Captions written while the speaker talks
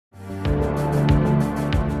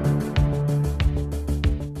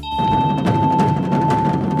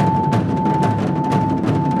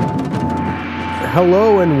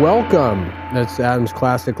Hello and welcome. That's Adam's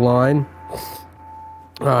classic line.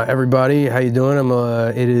 Everybody, how you doing?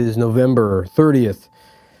 It is November 30th,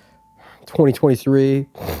 2023.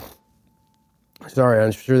 Sorry,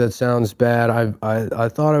 I'm sure that sounds bad. I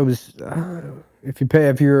thought I was. If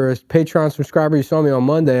you're a Patreon subscriber, you saw me on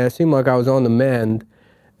Monday. I seemed like I was on the mend,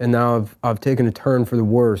 and now I've taken a turn for the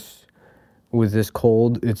worse with this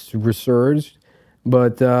cold. It's resurged.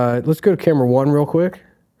 But let's go to camera one real quick.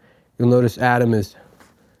 You'll notice Adam is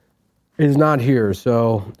not here,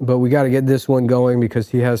 but we got to get this one going because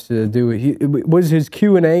he has to do it. His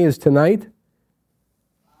Q&A is tonight?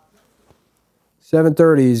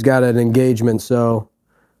 7:30, he's got an engagement, so,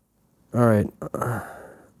 all right. Let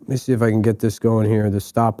me see if I can get this going here, the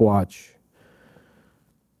stopwatch.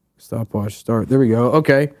 Stopwatch start, there we go,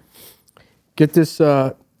 okay. Get this,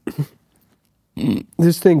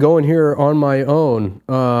 this thing going here on my own.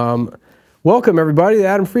 Welcome, everybody, to the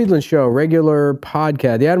Adam Friedland Show, regular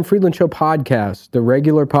podcast. The Adam Friedland Show podcast, the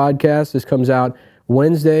regular podcast. This comes out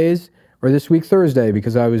Wednesdays, or this week Thursday,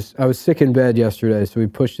 because I was sick in bed yesterday, so we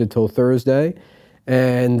pushed it till Thursday.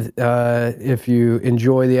 And if you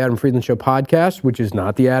enjoy the Adam Friedland Show podcast, which is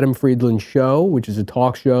not the Adam Friedland Show, which is a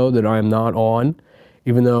talk show that I am not on,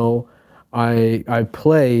 even though I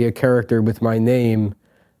play a character with my name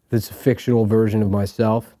that's a fictional version of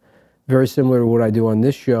myself. Very similar to what I do on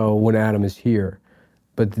this show when Adam is here.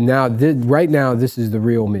 But now, right now, this is the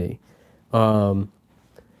real me. So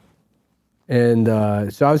I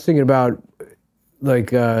was thinking about, like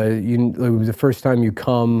the first time you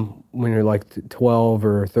come when you're like 12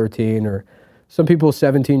 or 13, or some people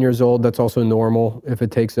 17 years old, that's also normal if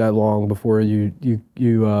it takes that long before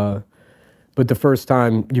but the first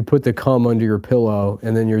time you put the cum under your pillow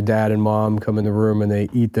and then your dad and mom come in the room and they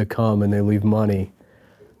eat the cum and they leave money.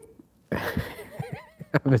 I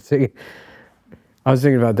was thinking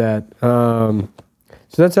about that. So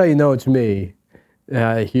that's how you know it's me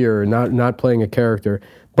here, not playing a character.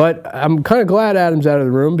 But I'm kind of glad Adam's out of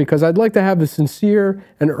the room because I'd like to have a sincere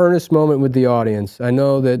and earnest moment with the audience. I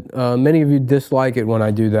know that many of you dislike it when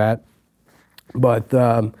I do that, but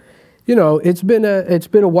it's been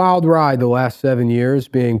a wild ride the last 7 years,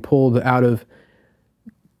 being pulled out of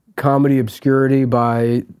comedy obscurity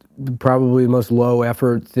by probably the most low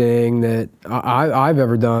effort thing that I've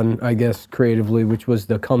ever done, I guess, creatively, which was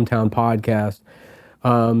the Cumtown podcast,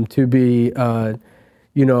 to be,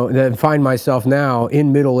 then find myself now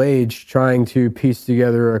in middle age trying to piece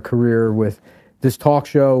together a career with this talk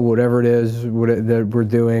show, whatever it is that we're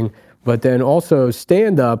doing, but then also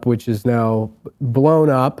stand-up, which is now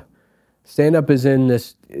blown up. Stand-up is in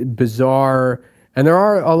this bizarre. And there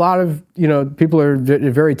are a lot of, people are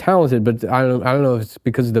very talented, but I don't know if it's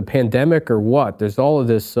because of the pandemic or what. There's all of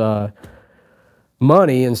this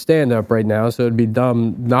money in stand-up right now, so it'd be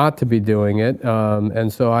dumb not to be doing it.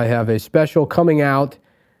 And so I have a special coming out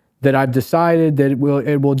that I've decided that it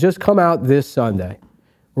will just come out this Sunday.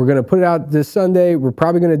 We're going to put it out this Sunday. We're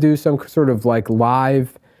probably going to do some sort of like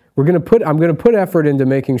live. I'm going to put effort into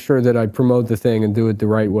making sure that I promote the thing and do it the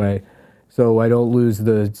right way, so I don't lose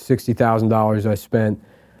the $60,000 I spent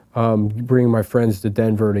bringing my friends to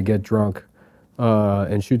Denver to get drunk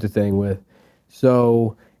and shoot the thing with.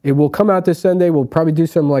 So it will come out this Sunday. We'll probably do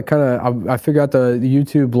some I figure out the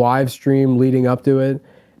YouTube live stream leading up to it.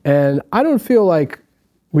 And I don't feel like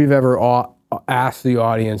we've ever asked the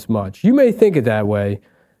audience much. You may think it that way.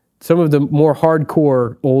 Some of the more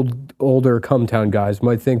hardcore older Cumtown guys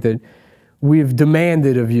might think that we've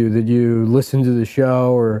demanded of you that you listen to the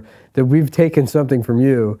show or that we've taken something from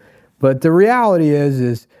you. But the reality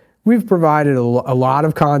is we've provided a lot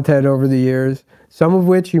of content over the years, some of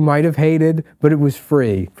which you might have hated, but it was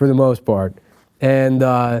free for the most part. And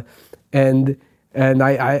I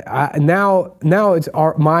now it's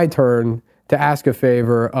my turn to ask a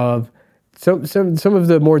favor of some of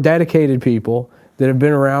the more dedicated people that have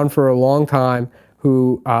been around for a long time,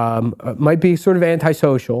 who might be sort of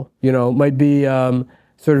antisocial, might be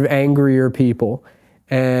sort of angrier people,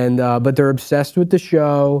 and but they're obsessed with the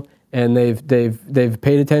show, and they've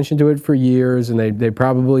paid attention to it for years, and they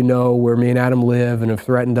probably know where me and Adam live and have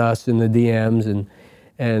threatened us in the DMs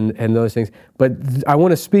and those things. But I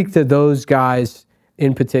want to speak to those guys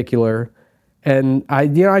in particular, and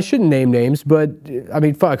I shouldn't name names, but I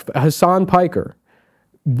mean, Hassan Piker.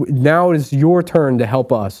 Now it's your turn to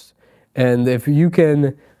help us. And if you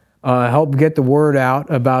can help get the word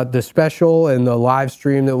out about the special and the live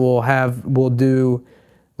stream that we'll do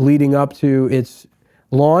leading up to its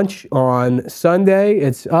launch on Sunday.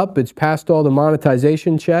 It's up. It's passed all the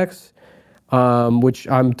monetization checks, which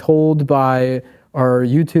I'm told by our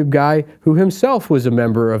YouTube guy, who himself was a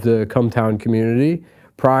member of the Cumtown community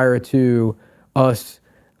prior to us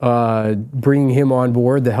bringing him on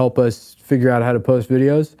board to help us figure out how to post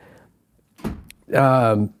videos.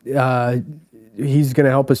 He's going to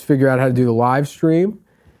help us figure out how to do the live stream,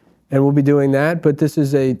 and we'll be doing that. But this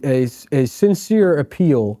is a sincere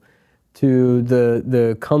appeal to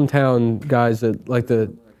the Cumtown guys that like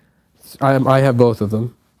the. I have both of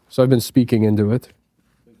them, so I've been speaking into it.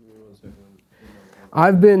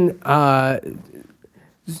 I've been.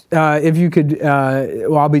 If you could,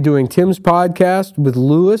 well, I'll be doing Tim's podcast with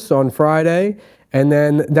Lewis on Friday, and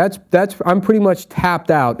then that's. I'm pretty much tapped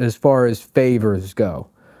out as far as favors go,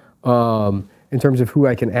 in terms of who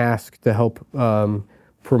I can ask to help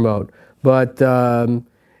promote. But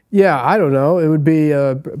yeah, I don't know. It would be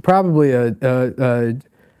probably a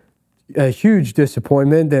huge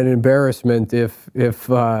disappointment and embarrassment if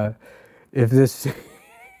this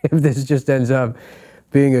if this just ends up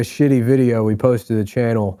being a shitty video we post to the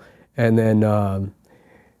channel, and then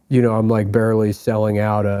I'm like barely selling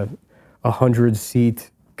out a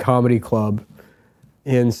 100-seat comedy club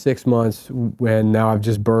in 6 months when now I've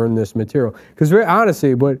just burned this material. Because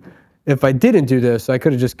honestly, if I didn't do this, I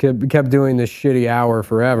could have just kept doing this shitty hour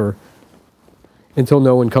forever until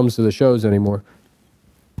no one comes to the shows anymore.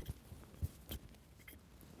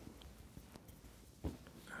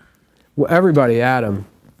 Well, everybody, Adam.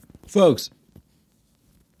 Folks,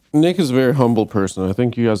 Nick is a very humble person. I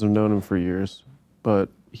think you guys have known him for years. But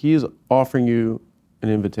he is offering you an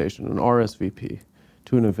invitation, an RSVP,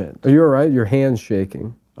 to an event. Are you all right? Your hand's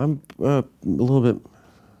shaking. I'm a little bit...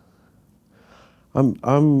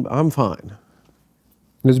 I'm fine.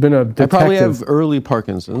 There's been a detective. I probably have early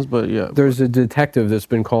Parkinson's, but yeah. There's a detective that's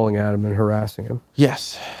been calling Adam and harassing him.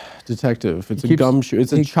 Yes. Detective. It's a gumshoe.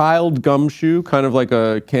 It's a child gumshoe, kind of like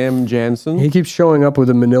a Cam Jansen. He keeps showing up with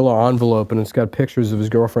a manila envelope, and it's got pictures of his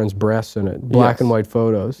girlfriend's breasts in it. Black and white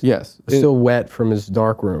photos. Yes. Still wet from his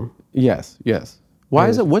dark room. Yes, yes. Why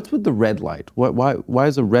is it? What's with the red light? Why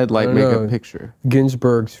does a red light make a picture?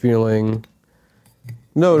 Ginsburg's feeling...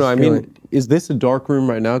 No, I mean, is this a dark room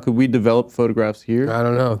right now? Could we develop photographs here? I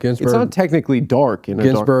don't know. Ginsburg... It's not technically dark in a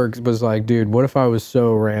Ginsburg was like, dude, what if I was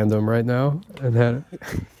so random right now? And then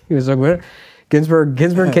he was like, what? Ginsburg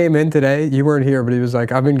came in today. You weren't here, but he was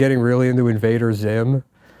like, I've been getting really into Invader Zim.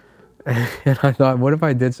 And I thought, what if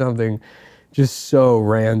I did something just so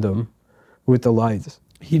random with the lights?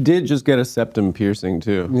 He did just get a septum piercing,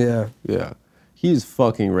 too. Yeah. Yeah. He's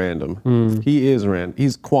fucking random. He is random.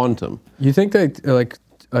 He's quantum. You think that, like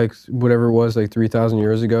whatever it was, like 3,000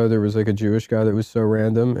 years ago, there was like a Jewish guy that was so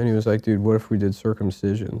random, and he was like, dude, what if we did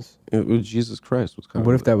circumcisions? It was Jesus Christ.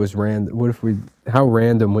 What if that was random? What if how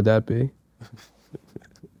random would that be?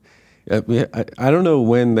 I don't know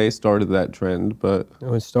when they started that trend, but...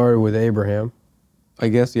 It started with Abraham. I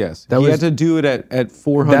guess, yes. He had to do it at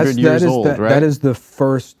 400 years old, right? That is the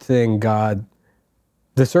first thing God...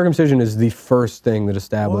 The circumcision is the first thing that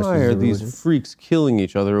establishes Why are these freaks killing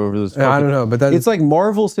each other over this? I don't know, but it's like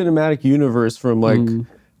Marvel Cinematic Universe from like,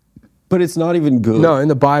 but it's not even good. No, in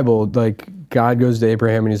the Bible, like God goes to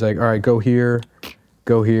Abraham and he's like, all right, go here,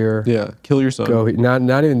 go here. Yeah, kill your son. Go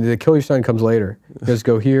not even the kill your son comes later. He goes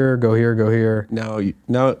go here, go here, go here. Now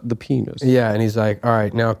the penis. Yeah, and he's like, all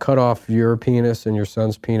right, now cut off your penis and your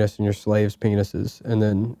son's penis and your slave's penises, and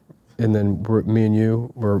then me and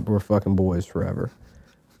you, we're fucking boys forever.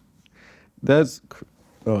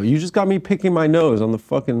 You just got me picking my nose on the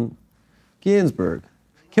fucking Ginsburg.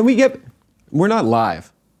 We're not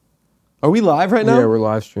live. Are we live right now? Yeah, we're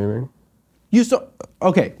live streaming.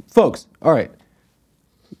 Okay, folks, all right.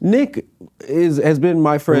 Nick has been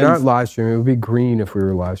my friend. We're not live streaming. It would be green if we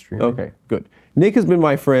were live streaming. Okay, good. Nick has been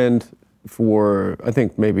my friend for, I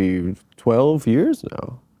think, maybe 12 years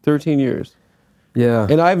now, 13 years. Yeah.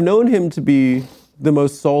 And I've known him to be the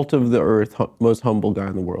most salt of the earth, most humble guy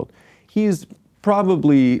in the world. He's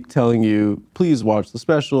probably telling you, please watch the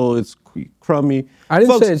special. It's crummy. I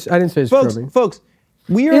didn't say it's crummy. Folks,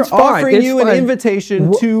 we are offering you an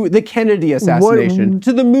invitation to the Kennedy assassination,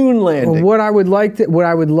 to the moon landing. What I would like,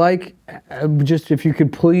 just if you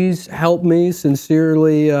could please help me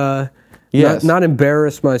sincerely, not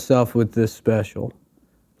embarrass myself with this special.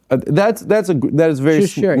 That is very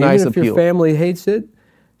just share. Nice Even if appeal. your family hates it,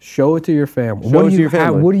 show it to your family. What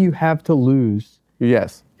do you have to lose?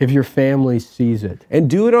 Yes. If your family sees it. And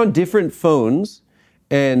do it on different phones,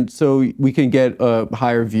 and so we can get a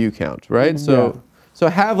higher view count, right? So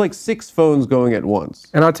have like 6 phones going at once.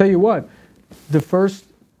 And I'll tell you what, the first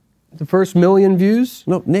million views,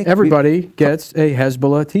 Nick, everybody gets a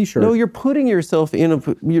Hezbollah T-shirt. No, you're putting yourself in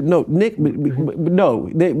Nick,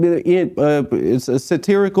 it's a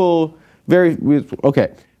satirical,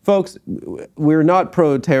 okay. Folks, we're not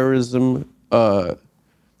pro-terrorism,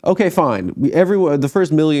 Okay, fine. Everyone, the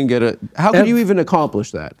first million get a. How could you even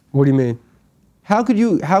accomplish that? What do you mean? How could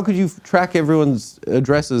you track everyone's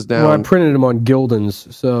addresses down? Well, I printed them on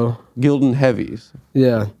Gildens, so Gildan heavies.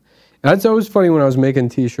 yeah. That's always funny when I was making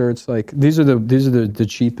T-shirts. Like these are the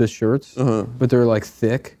cheapest shirts, but they're like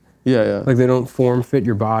thick. Yeah, yeah. Like they don't form fit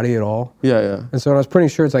your body at all. Yeah, yeah. And so when I was printing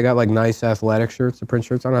shirts, I got like nice athletic shirts to print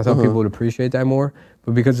shirts on. I thought people would appreciate that more.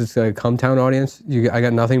 But because it's a Cumtown audience, I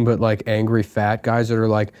got nothing but like angry fat guys that are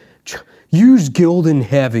like, use Gildan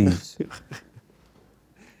heavies.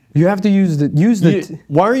 You have to use the.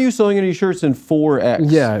 Why are you selling any shirts in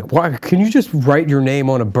 4X? Yeah. Why? Can you just write your name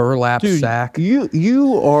on a burlap sack?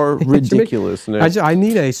 You are ridiculous, Nick. I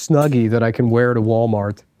need a Snuggie that I can wear to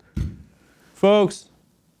Walmart. Folks,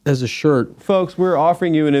 as a shirt. Folks, we're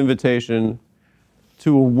offering you an invitation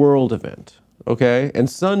to a world event, okay? And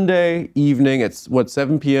Sunday evening at,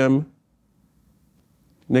 7 p.m.?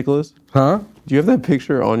 Nicholas? Huh? Do you have that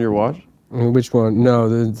picture on your watch? Which one? No.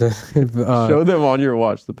 Show them on your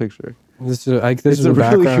watch the picture. This is a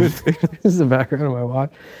really background. good picture. This is the background of my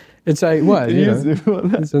watch. It's like, what?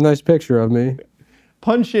 It's a nice picture of me.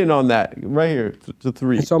 Punch in on that, right here, to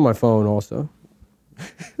 3. It's on my phone also.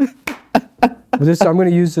 I'm going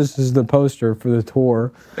to use this as the poster for the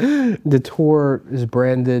tour. The tour is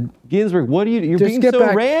branded. Ginsburg, what are you? You're being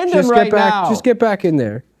so random right now. Just get back in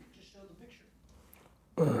there. Just show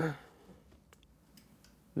the picture.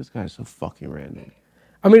 This guy's so fucking random.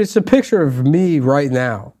 I mean, it's a picture of me right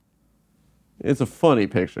now. It's a funny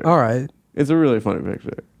picture. All right. It's a really funny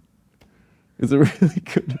picture. It's a really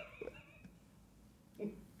good.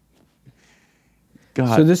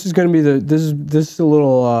 God. So this is going to be this is a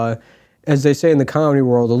little. As they say in the comedy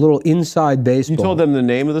world, a little inside baseball. You told them the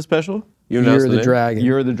name of the special? Year of the Dragon.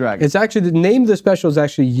 Year of the Dragon. It's actually, the name of the special is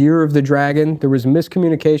actually Year of the Dragon. There was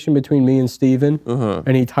miscommunication between me and Steven,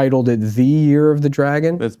 and he titled it The Year of the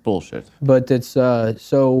Dragon. That's bullshit. But it's,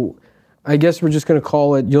 so I guess we're just going to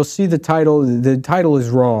call it, you'll see the title. The title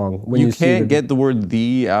is wrong. When you can't get the word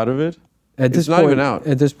 "the" out of it? It's not even out.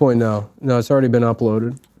 At this point, no. No, it's already been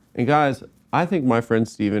uploaded. And guys, I think my friend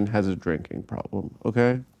Steven has a drinking problem,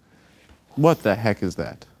 okay? What the heck is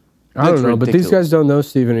that? I don't know, but these guys don't know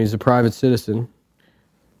Steven. He's a private citizen.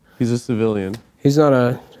 He's a civilian. He's not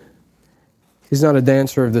a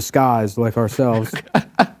dancer of the skies like ourselves.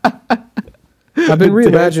 I've been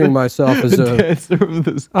reimagining myself as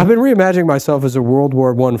I've been reimagining myself as a World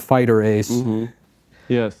War I fighter ace. Mm-hmm.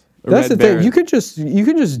 Yes. That's the thing. You could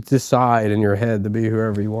just decide in your head to be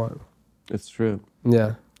whoever you want. It's true.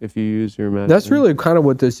 Yeah. If you use your imagination. That's really kind of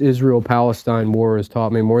what this Israel-Palestine war has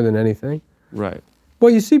taught me more than anything. Right.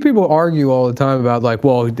 Well, you see people argue all the time about like,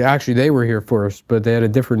 well, actually they were here first, but they had a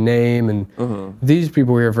different name, and these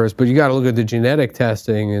people were here first. But you got to look at the genetic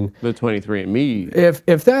testing and the 23andMe.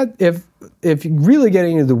 If really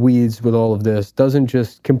getting into the weeds with all of this doesn't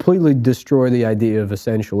just completely destroy the idea of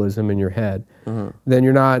essentialism in your head, then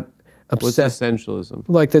you're not obsessed. What's essentialism?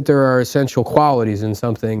 Like that there are essential qualities in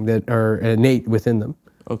something that are innate within them.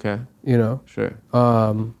 Okay. You know? Sure.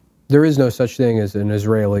 There is no such thing as an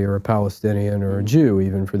Israeli or a Palestinian or a Jew,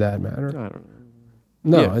 even for that matter. I don't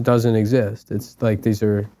know. No, it doesn't exist. It's like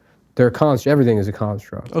they're everything is a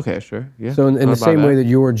construct. Okay, sure. Yeah. So in the same way that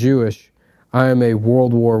you're Jewish, I am a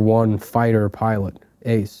World War I fighter pilot,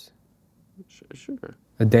 ace. Sure.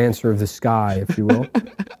 A dancer of the sky, if you will.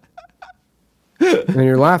 And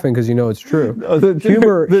you're laughing because you know it's true. No,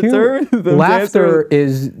 laughter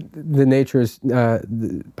is the nature's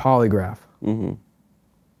polygraph. Mm-hmm.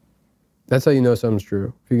 That's how you know something's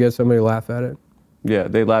true. If you get somebody to laugh at it. Yeah,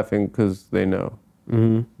 they laughing because they know.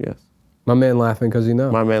 Mm-hmm. Yes. My man laughing because he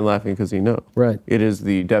knows. My man laughing because he knows. Right. It is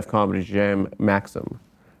the Def Comedy Jam maxim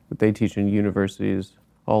that they teach in universities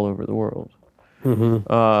all over the world.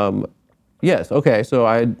 Mm-hmm. Yes. Okay. So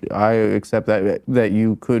I accept that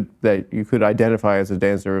you could identify as a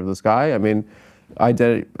dancer of the sky. I mean,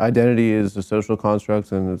 identity is a social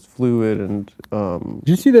construct and it's fluid. And did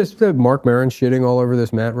you see this Mark Maron shitting all over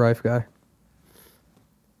this Matt Rife guy?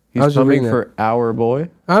 He's coming for our boy.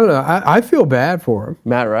 I don't know. I feel bad for him.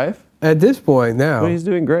 Matt Rife. At this point now. But he's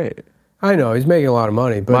doing great. I know he's making a lot of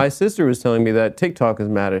money. But my sister was telling me that TikTok is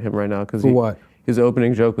mad at him right now because his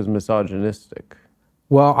opening joke was misogynistic.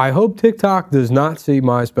 Well, I hope TikTok does not see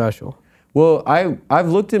my special. Well, I've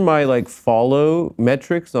looked in my follow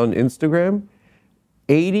metrics on Instagram,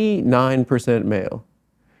 89% male.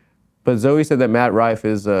 But Zoe said that Matt Rife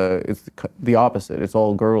is it's the opposite. It's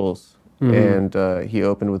all girls, and he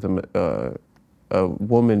opened with a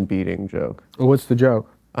woman beating joke. What's the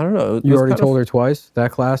joke? I don't know. You already told her twice?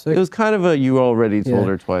 That classic? It was kind of a you already told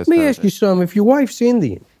her twice. Let me ask you something. If your wife's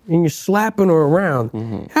Indian and you're slapping her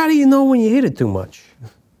around, how do you know when you hit it too much?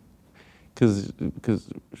 Because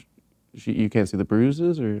you can't see the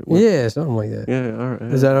bruises, or what? Yeah, something like that. Yeah, all right.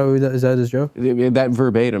 Is that his joke? That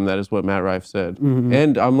verbatim, that is what Matt Rife said. Mm-hmm.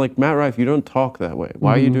 And I'm like, Matt Rife, you don't talk that way.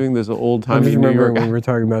 Why are you doing this I old-timey just New remember York? when we were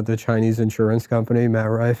talking about the Chinese insurance company, Matt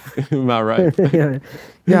Rife. Matt Rife. yeah,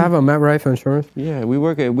 I have a Matt Rife insurance. Yeah,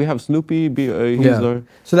 we have Snoopy.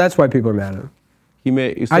 So that's why people are mad at him.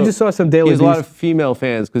 So I just saw some Daily He has a lot Beast. of female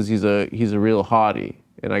fans because he's a real hottie,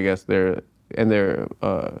 and I guess they're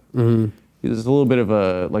he's a little bit of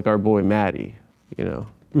a like our boy Maddie, you know.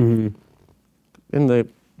 Mm-hmm. And they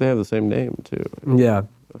have the same name too. Yeah.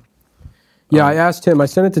 Yeah, I asked Tim. I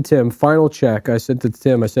sent it to Tim. Final check. I sent it to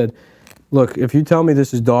Tim. I said, "Look, if you tell me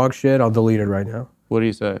this is dog shit, I'll delete it right now." What do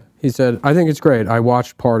you say? He said, "I think it's great. I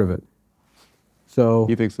watched part of it." So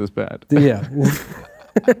He thinks it's bad. yeah.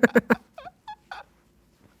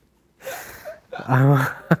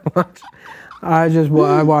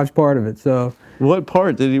 I watched part of it. So What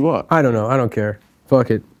part did he watch? I don't know. I don't care.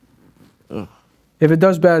 Fuck it. Ugh. If it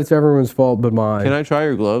does bad, it's everyone's fault but mine. Can I try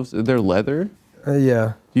your gloves? They're leather.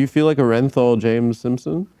 Yeah. Do you feel like a Renthal James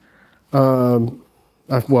Simpson?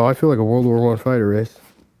 I feel like a World War I fighter race.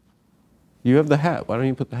 You have the hat. Why don't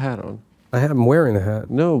you put the hat on? I'm wearing the hat.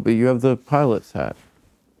 No, but you have the pilot's hat.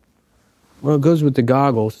 Well, it goes with the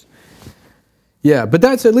goggles. Yeah, but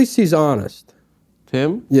that's at least he's honest.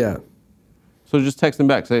 Tim? Yeah. So just text him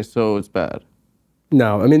back. Say, so it's bad.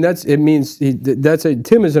 No, I mean Tim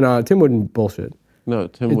wouldn't bullshit. No,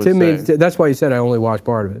 Tim would Tim say. means, that's why he said I only watched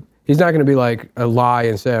part of it. He's not going to be like a lie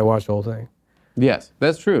and say I watched the whole thing. Yes,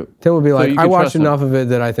 that's true. Tim would be So like, you I can watched trust him. enough of it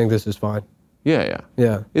that I think this is fine. Yeah.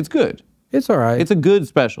 Yeah. It's good. It's all right. It's a good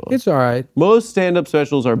special. It's all right. Most stand-up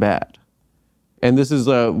specials are bad. And this is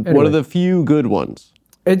one Anyway. of the few good ones.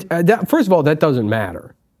 First of all, that doesn't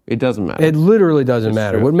matter. It doesn't matter. It literally doesn't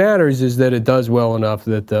matter. true. What matters is that it does well enough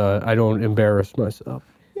that I don't embarrass myself.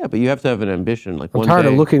 Yeah, but you have to have an ambition. Like I'm one tired day,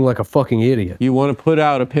 of looking like a fucking idiot. you want to put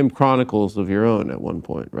out a Pimp Chronicles of your own at one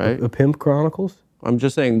point, right? The Pimp Chronicles? I'm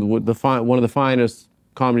just saying one of the finest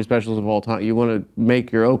comedy specials of all time. You want to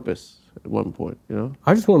make your opus at one point, you know?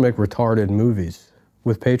 I just want to make retarded movies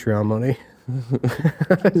with Patreon money.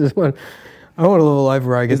 I want to live a life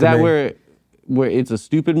where I get Is to that make, where it's a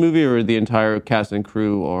stupid movie, or the entire cast and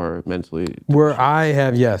crew are mentally? where I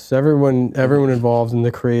have, yes, everyone involved in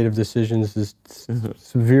the creative decisions is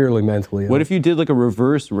severely mentally ill. What if you did like a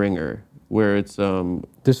reverse Ringer, where it's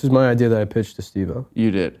This was my idea that I pitched to Steve-O.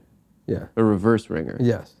 you did Yeah. a reverse Ringer,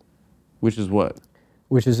 Yes. which is what?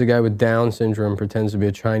 Which is a guy with Down syndrome pretends to be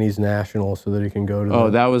a Chinese national so that he can go to Oh,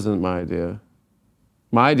 the... that wasn't my idea.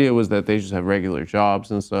 My idea was that they just have regular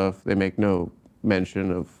jobs and stuff. They make no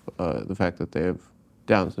mention of the fact that they have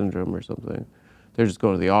Down syndrome or something. They're just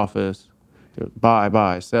going to the office,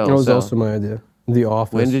 buy, sell, That was sell. also my idea. The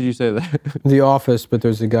Office. When did you say that? The Office, but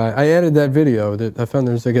there's a guy... I added that video. That I found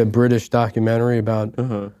there's like a British documentary about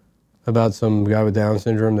some guy with Down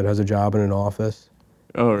syndrome that has a job in an office.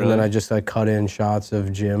 Oh, really? And then I just like cut in shots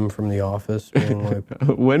of Jim from The Office being like...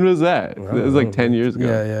 When was that? It was like 10 years ago.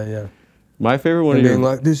 Yeah. My favorite one And of being your,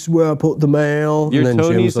 like, this is where I put the mail. your and then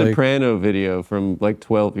Tony Jim's like, Soprano video from like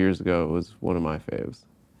 12 years ago was one of my faves.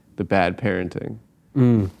 The bad parenting.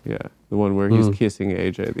 Yeah, the one where he's kissing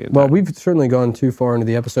AJ the entire well, we've certainly gone too far into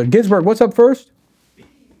the episode. Ginsburg, what's up first?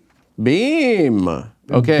 Beam.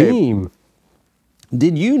 Okay. Beam.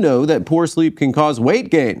 Did you know that poor sleep can cause weight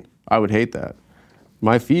gain? I would hate that.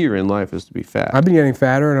 My fear in life is to be fat. I've been getting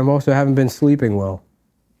fatter, and I also haven't been sleeping well.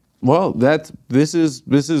 Well, this is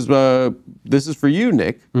for you,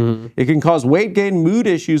 Nick. It can cause weight gain, mood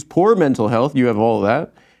issues, poor mental health. You have all of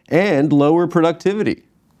that, and lower productivity.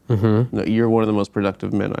 No, you're one of the most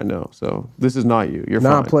productive men I know. So this is not you. You're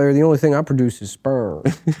Nah, fine. player, the only thing I produce is sperm.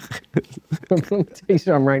 I'm going to tell you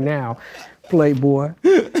something right now, playboy.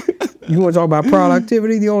 You want to talk about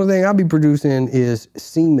productivity? The only thing I'll be producing is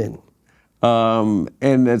semen.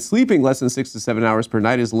 And that sleeping less than 6 to 7 hours per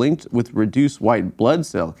night is linked with reduced white blood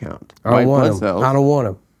cell count. I don't want blood them. cells. I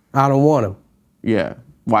don't want them. Yeah.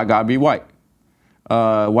 Why gotta be white?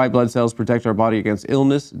 White blood cells protect our body against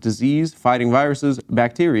illness, disease, fighting viruses,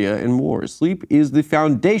 bacteria, and more. Sleep is the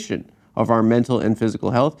foundation of our mental and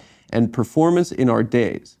physical health and performance in our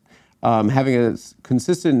days. Having a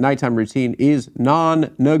consistent nighttime routine is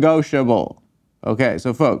non-negotiable. Okay,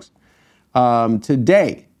 so folks,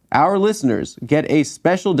 today, our listeners get a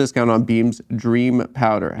special discount on Beam's Dream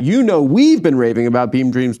Powder. You know we've been raving about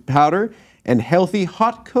Beam Dream's powder and healthy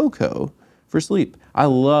hot cocoa for sleep. I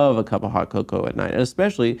love a cup of hot cocoa at night, and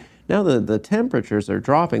especially now that the temperatures are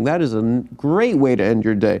dropping. That is a great way to end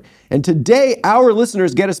your day. And today, our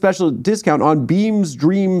listeners get a special discount on Beam's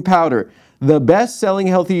Dream Powder. the best-selling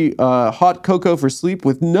healthy hot cocoa for sleep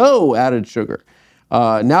with no added sugar.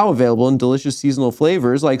 Now available in delicious seasonal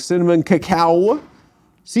flavors like cinnamon cacao,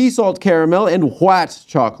 sea salt caramel, and white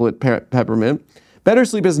chocolate peppermint. Better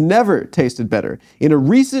sleep has never tasted better. In a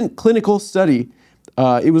recent clinical study,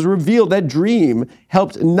 it was revealed that Dream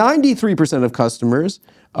helped 93% of customers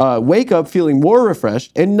wake up feeling more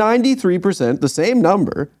refreshed, and 93%, the same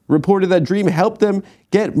number, reported that Dream helped them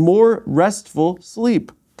get more restful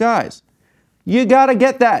sleep. Guys, you gotta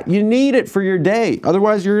get that. You need it for your day.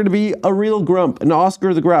 Otherwise, you're gonna be a real grump, an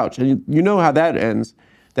Oscar the Grouch. And you know how that ends.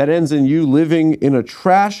 That ends in you living in a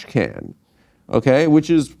trash can, okay?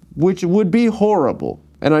 Which would be horrible.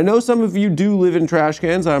 And I know some of you do live in trash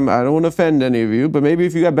cans. I don't want to offend any of you, but maybe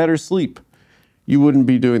if you got better sleep, you wouldn't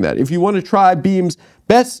be doing that. If you want to try Beam's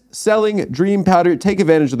best-selling Dream Powder, take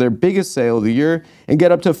advantage of their biggest sale of the year and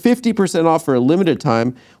get up to 50% off for a limited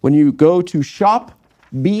time when you go to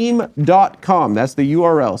shopbeam.com. That's the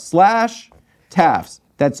URL, /TAFS.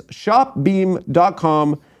 That's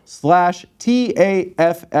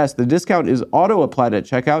shopbeam.com/TAFS. The discount is auto-applied at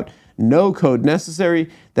checkout. No code necessary.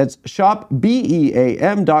 That's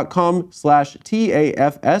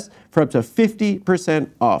shopbeam.com/TAFS for up to 50%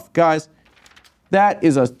 off. Guys, that's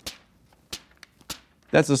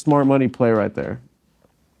a smart money play right there.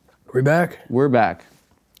 We back? We're back.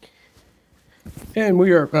 And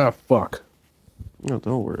we are, fuck. No,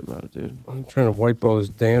 don't worry about it, dude. I'm trying to wipe all this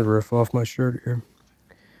dandruff off my shirt here.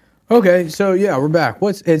 Okay, so yeah, we're back.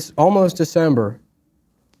 It's almost December.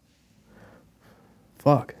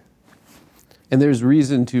 Fuck. And there's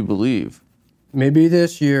reason to believe. Maybe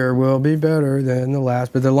this year will be better than the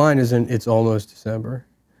last, but the line isn't, it's almost December.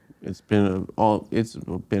 It's been an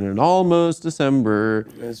almost December,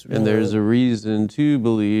 and there's a reason to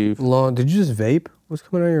believe. Did you just vape? What's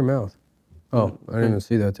coming out of your mouth? Oh, I didn't even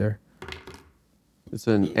see that there. It's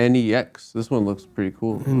an NEX. This one looks pretty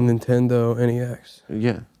cool. Nintendo NEX.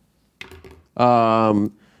 Yeah.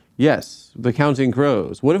 Yes, the Counting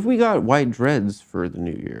Crows. What if we got white dreads for the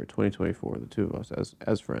new year, 2024, the two of us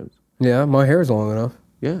as friends? Yeah, my hair's long enough.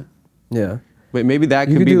 Yeah. Yeah. Wait, maybe that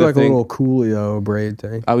You could could be do the like thing. a little Coolio braid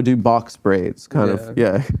thing. I would do box braids, kind of.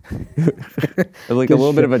 Yeah. Like a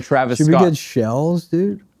little bit of a Travis Should Scott. we get shells,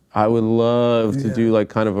 dude? I would love to do like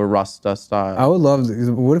kind of a Rasta style. I would love.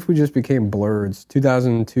 What if we just became blurs?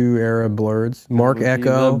 2002 era blurs. Mark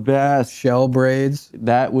Echo. The best. Shell braids.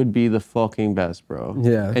 That would be the fucking best, bro.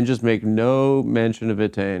 Yeah. And just make no mention of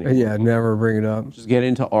it to anyone. Yeah, never bring it up. Just get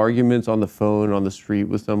into arguments on the phone, on the street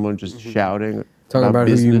with someone, just shouting. Talking about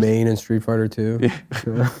business. who you main in Street Fighter 2.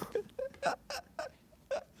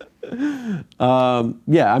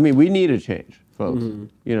 Yeah, I mean, we need a change, folks.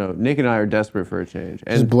 You know, Nick and I are desperate for a change.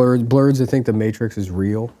 Just And blurs that think the Matrix is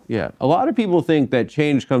real. yeah, a lot of people think that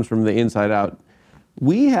change comes from the inside out.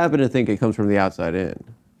 We happen to think it comes from the outside in,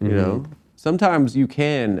 you know? Sometimes you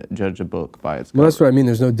can judge a book by its cover. Well, that's what I mean.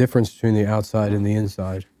 There's no difference between the outside and the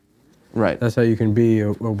inside. Right. That's how you can be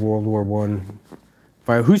a World War I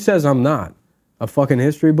fighter. Who says I'm not? A fucking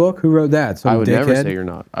history book? Who wrote that? Some I would never dickhead? say you're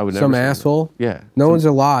not. I would never Some say you're not. asshole? Yeah. No one's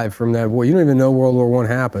alive from that war. You don't even know World War I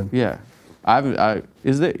happened. Yeah. There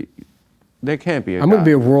can't be a I'm going to guy.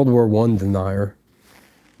 be a World War I denier.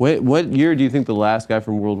 What year do you think the last guy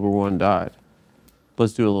from World War I died?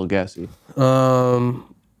 Let's do a little guessy.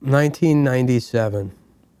 1997.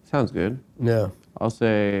 Sounds good. Yeah. I'll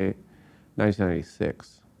say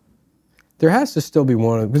 1996. There has to still be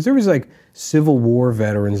one, because there was like Civil War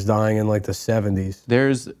veterans dying in like the 70s.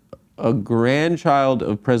 There's a grandchild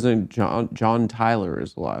of President John Tyler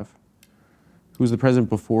is alive, who was the president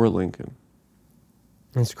before Lincoln.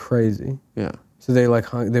 That's crazy. Yeah. So they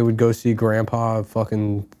they would go see Grandpa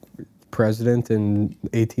fucking president in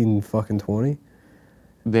 1820,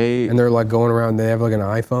 and they're like going around. They have like an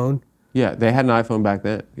iPhone. Yeah, they had an iPhone back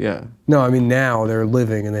then. Yeah. No, I mean now they're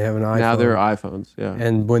living and they have an iPhone. Now there are iPhones. Yeah.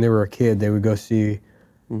 And when they were a kid, they would go see.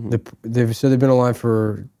 They've been alive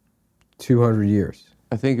for 200 years.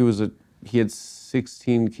 I think it was he had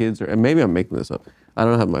 16 kids, and maybe I'm making this up. I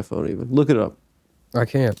don't have my phone even. Look it up. I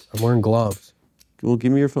can't. I'm wearing gloves. Well,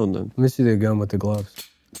 give me your phone then. Let me see the gun with the gloves.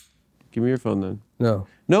 Give me your phone then. No.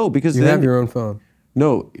 No, because You then, have your own phone.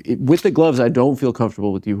 No, with the gloves, I don't feel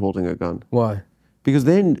comfortable with you holding a gun. Why? Because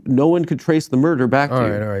then no one could trace the murder back to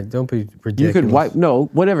you. All right. Don't be ridiculous. You could wipe,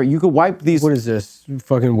 whatever. You could wipe these. What is this?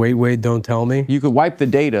 Fucking wait, don't tell me? You could wipe the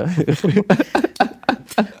data.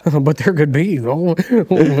 But there could be. What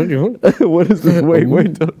is this?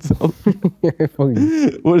 Wait, don't tell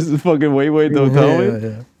me. What is this fucking wait, don't tell me?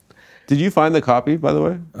 Yeah. Did you find the copy, by the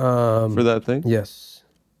way, for that thing? Yes.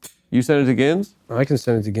 You sent it to Gins? I can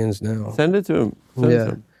send it to Gins now. Send it to him. Send it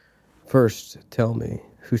to him. First, tell me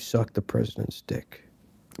who sucked the president's dick.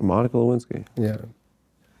 Monica Lewinsky. Yeah.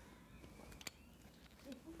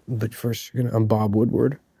 But first, I'm Bob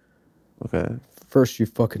Woodward. Okay. First, you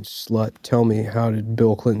fucking slut. Tell me, how did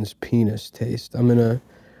Bill Clinton's penis taste? I'm in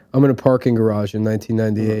a parking garage in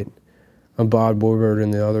 1998. I'm Bob Woodward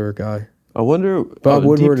and the other guy. I wonder. Bob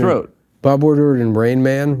Woodward. Deep Throat. Bob Woodward and Rain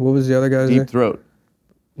Man. What was the other guy's name? Deep Throat.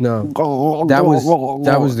 No, that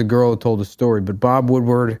was the girl who told the story. But Bob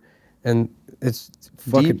Woodward, and it's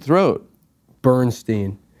fucking Deep Throat.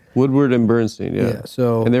 Bernstein. Woodward and Bernstein, yeah. Yeah.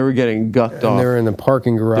 So and they were getting gucked and off. they were in the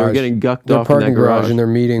parking garage. They were getting gucked They're off in that parking garage, garage. and they're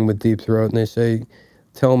meeting with Deep Throat, and they say,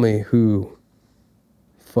 "Tell me who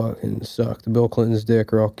fucking sucked Bill Clinton's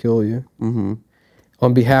dick, or I'll kill you." Mm-hmm.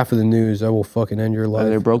 On behalf of the news, I will fucking end your life.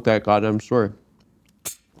 And they broke that goddamn story.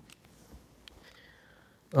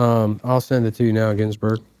 I'll send it to you now,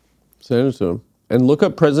 Ginsburg. Send it to him. And look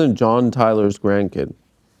up President John Tyler's grandkid.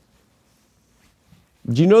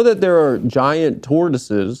 Do you know that there are giant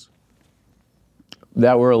tortoises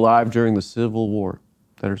that were alive during the Civil War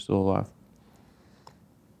that are still alive?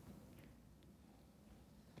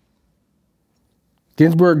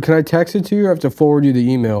 Ginsburg, can I text it to you? Or I have to forward you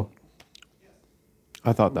the email.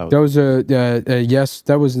 I thought that was... That was a yes.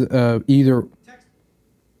 That was either.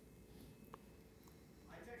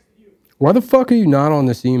 Why the fuck are you not on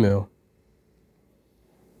this email?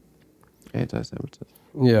 Anti-Semitism.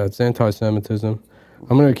 Yeah, it's anti-Semitism.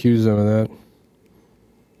 I'm going to accuse them of that.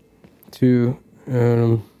 To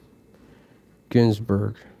Adam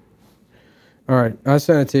Ginsburg. All right, I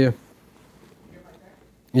sent it to you.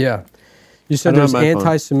 Yeah. You said there's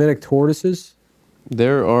anti-Semitic tortoises?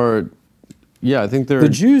 There are... Yeah, I think there are... The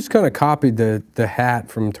Jews kind of copied the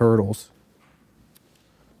hat from turtles.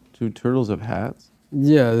 Do turtles have hats?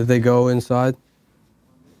 Yeah, that they go inside.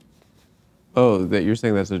 Oh, that you're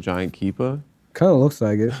saying that's a giant kippah? Kind of looks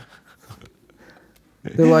like it.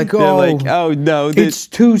 They're like, oh no, it's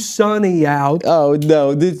too sunny out. Oh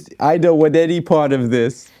no, I don't want any part of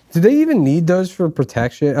this. Do they even need those for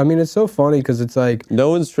protection? I mean, it's so funny because it's like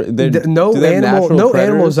no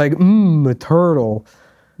animal is like a turtle.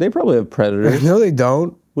 They probably have predators. No, they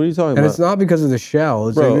don't. What are you talking about? And it's not because of the shell.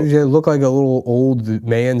 It's Bro, like they look like a little old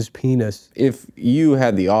man's penis. If you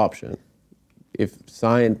had the option, if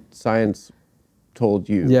science told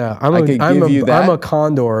you, yeah, I'm a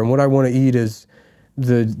condor, and what I want to eat is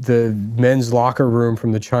the men's locker room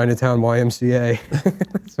from the Chinatown YMCA.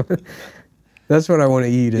 That's what I want to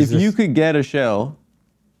eat. If you could get a shell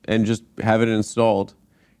and just have it installed,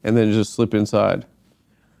 and then just slip inside,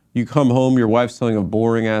 you come home, your wife's telling a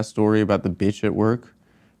boring ass story about the bitch at work,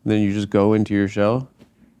 and then you just go into your shell.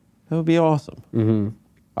 That would be awesome. Mm-hmm.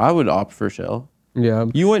 I would opt for shell. Yeah.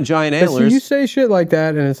 You want giant antlers. So you say shit like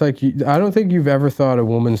that, and it's like, I don't think you've ever thought a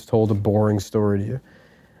woman's told a boring story to you.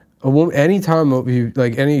 A woman, anytime you,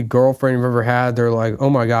 like any girlfriend you've ever had, they're like, oh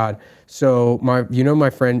my God. So my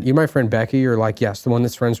friend Becky, you're like, yes, the one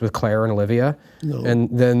that's friends with Claire and Olivia. No. And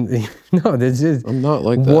then, no, this is I'm not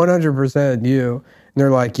like that. 100% you. And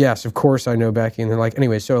they're like, yes, of course I know Becky. And they're like,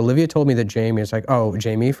 anyway, so Olivia told me that Jamie is like, oh,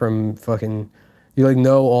 Jamie from fucking, you like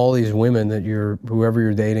know all these women that whoever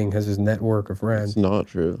you're dating has his network of friends. It's not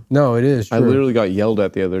true. No, it is true. I literally got yelled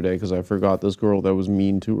at the other day because I forgot this girl that was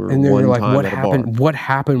mean to her and one like, time what at happened? a bar. What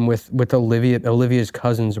happened with Olivia's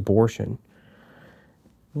cousin's abortion?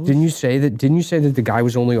 Didn't you say that the guy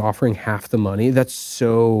was only offering half the money? That's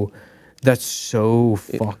so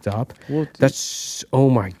fucked up. Well, oh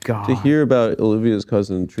my God. To hear about Olivia's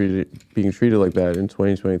cousin being treated like that in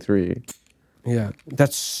 2023. Yeah,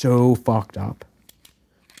 that's so fucked up.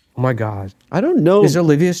 Oh my God. I don't know. Is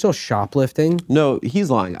Olivia still shoplifting? No, he's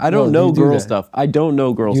lying. I don't know girl stuff. I don't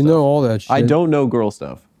know girl stuff. You know all that shit. I don't know girl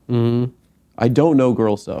stuff. Mm-hmm. I don't know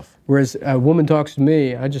girl stuff. Whereas a woman talks to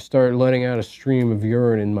me, I just start letting out a stream of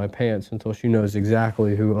urine in my pants until she knows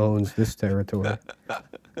exactly who owns this territory.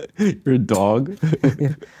 You're a dog?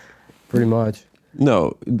 Yeah, pretty much.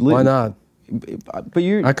 No. Why not? But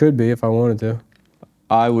I could be if I wanted to.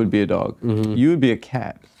 I would be a dog. Mm-hmm. You would be a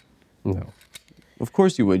cat. No. Of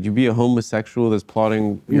course you would. You'd be a homosexual that's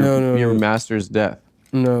plotting your master's death.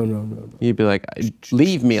 No. You'd be like,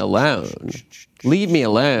 leave me alone. Leave me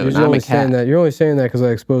alone. I'm a cat. You're only saying that because I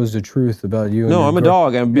exposed the truth about you. No, I'm a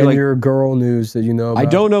dog. And your girl news that you know about. I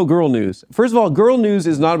don't know girl news. First of all, girl news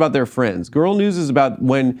is not about their friends. Girl news is about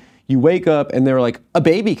when you wake up and they're like, a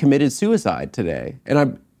baby committed suicide today.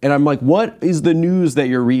 And I'm like, what is the news that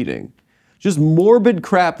you're reading? Just morbid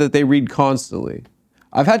crap that they read constantly.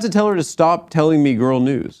 I've had to tell her to stop telling me girl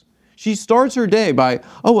news. She starts her day by,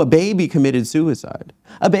 a baby committed suicide.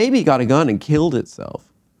 A baby got a gun and killed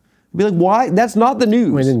itself. I'd be like, why? That's not the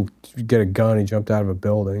news. He didn't get a gun. He jumped out of a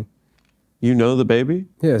building. You know the baby?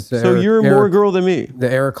 Yeah. It's So you're more a girl than me.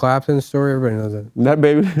 The Eric Clapton story. Everybody knows that. And that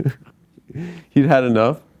baby, he'd had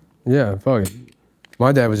enough. Yeah. Fuck it.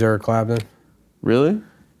 My dad was Eric Clapton. Really?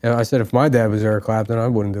 And I said if my dad was Eric Clapton, I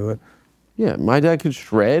wouldn't do it. Yeah. My dad could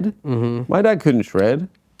shred. Mm-hmm. My dad couldn't shred.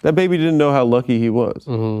 That baby didn't know how lucky he was.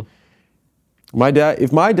 Mm-hmm.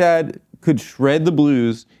 If my dad could shred the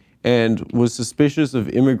blues and was suspicious of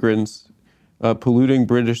immigrants polluting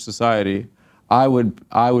British society, I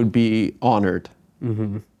would be honored.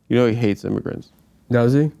 Mm-hmm. You know he hates immigrants.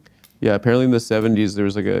 Does he? Yeah, apparently in the 70s there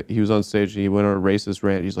was he was on stage and he went on a racist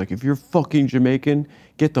rant. He's like, if you're fucking Jamaican,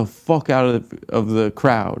 get the fuck out of the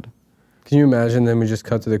crowd. Can you imagine then we just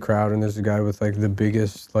cut to the crowd and there's a guy with like the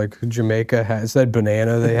biggest like Jamaica hat. It's that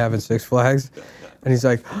banana they have at Six Flags. And he's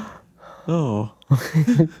like, oh.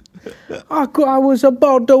 I was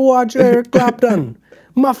about to watch Eric Clapton,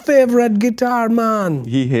 my favorite guitar man.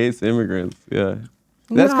 He hates immigrants, yeah.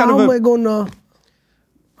 That's now, kind of how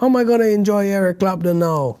am I gonna enjoy Eric Clapton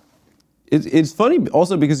now? It's funny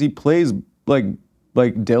also because he plays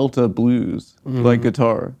like Delta blues, like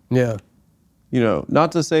guitar. Yeah. You know,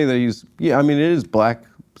 not to say that I mean, it is black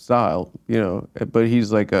style, you know, but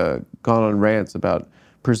he's like gone on rants about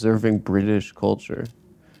preserving British culture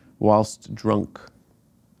whilst drunk.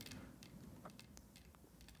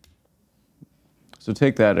 So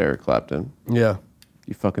take that, Eric Clapton. Yeah.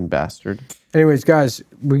 You fucking bastard. Anyways, guys,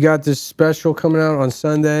 we got this special coming out on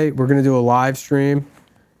Sunday. We're gonna do a live stream.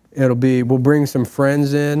 We'll bring some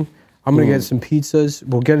friends in. I'm gonna get some pizzas.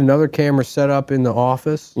 We'll get another camera set up in the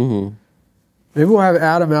office. Mm-hmm. Maybe we'll have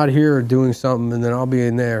Adam out here doing something, and then I'll be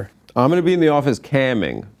in there. I'm gonna be in the office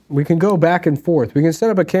camming. We can go back and forth. We can set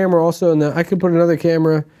up a camera also, and I could put another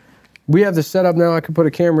camera. We have the setup now. I could put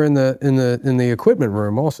a camera in the equipment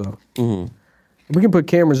room also. Mm-hmm. We can put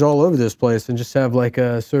cameras all over this place and just have like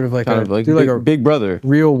a sort of like a Big Brother,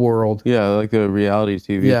 Real World. Yeah, like a reality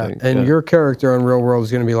TV thing. And your character on Real World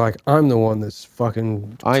is going to be like, I'm the one that's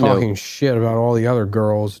fucking talking shit about all the other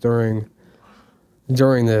girls during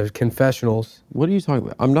the confessionals. What are you talking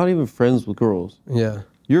about? I'm not even friends with girls. Yeah.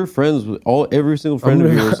 You're friends with every single friend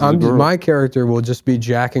of yours is a girl. My character will just be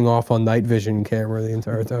jacking off on night vision camera the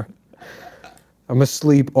entire time. I'm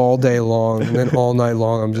asleep all day long, and then all night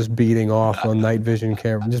long I'm just beating off on night vision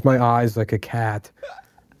camera. Just my eyes like a cat.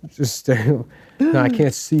 Just staring. No, I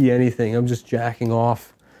can't see anything. I'm just jacking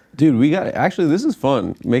off. Dude, this is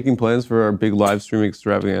fun, making plans for our big live stream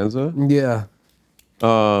extravaganza. Yeah.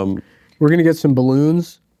 We're gonna get some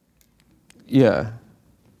balloons. Yeah.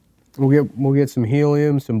 We'll get some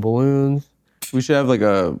helium, some balloons. We should have like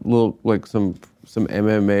a little, like some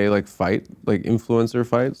MMA like fight, like influencer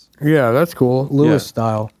fights. Yeah, that's cool. Lewis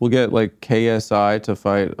style. We'll get like KSI to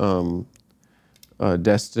fight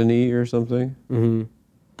Destiny or something. Mm-hmm.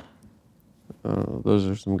 Those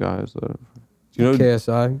are some guys that. Do you know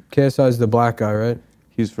KSI? KSI is the black guy, right?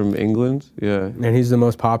 He's from England. Yeah. And he's the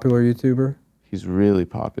most popular YouTuber. He's really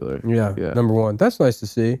popular. Yeah. Number one. That's nice to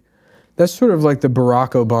see. That's sort of like the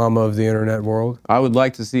Barack Obama of the internet world. I would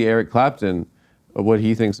like to see Eric Clapton. What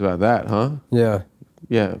he thinks about that, huh? Yeah.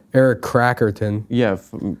 Yeah. Eric Crackerton. Yeah,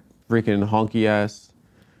 freaking honky ass,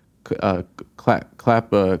 clap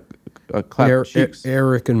cheeks.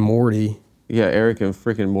 Eric and Morty. Yeah, Eric and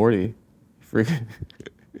freaking Morty.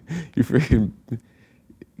 You freaking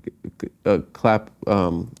clap.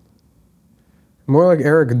 More like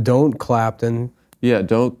Eric Don't Clapton. Yeah,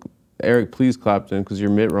 don't Eric please Clapton because you're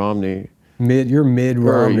Mitt Romney. You're mid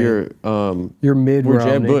Romney. You're mid We're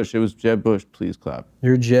Romney. Jeb Bush. It was Jeb Bush. Please clap.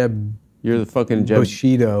 You're Jeb. You're the fucking Jeb.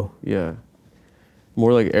 Bushido. Yeah.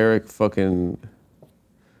 More like Eric fucking.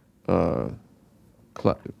 Like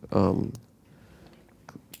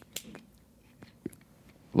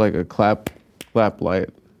a clap light.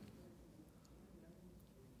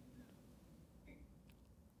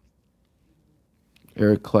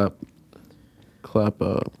 Eric clap.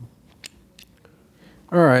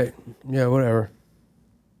 All right. Yeah, whatever.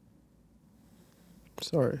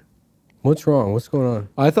 Sorry. What's wrong? What's going on?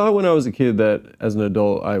 I thought when I was a kid that as an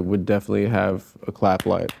adult I would definitely have a clap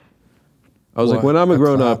light. I was like, when I'm a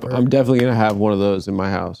grown up, I'm definitely going to have one of those in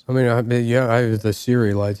my house. I mean, I have the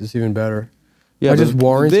Siri lights. It's even better. Yeah, I just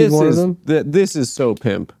warranted one of them. This is so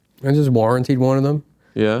pimp. I just warranted one of them.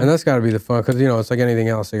 Yeah. And that's got to be the fun, because, it's like anything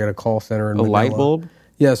else. They got a call center in Manila. light bulb?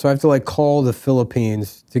 Yeah, so I have to, call the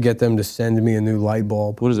Philippines to get them to send me a new light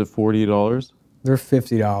bulb. What is it, $40? They're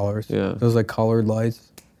 $50. Yeah. Those, colored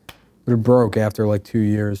lights. But it broke after, 2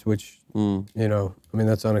 years, which,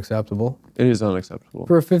 that's unacceptable. It is unacceptable.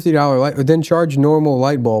 For a $50 light, then charge normal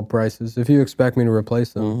light bulb prices if you expect me to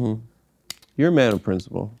replace them. Mm-hmm. You're a man of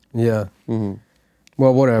principle. Yeah. Mm-hmm.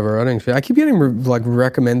 Well, whatever. I keep getting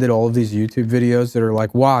recommended all of these YouTube videos that are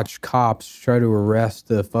like, watch cops try to arrest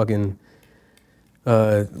the fucking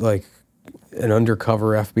like an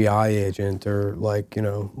undercover FBI agent, or like, you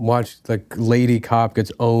know, watch like lady cop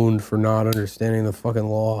gets owned for not understanding the fucking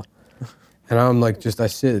law. And I'm like,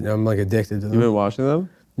 I'm like addicted to them. You've been watching them?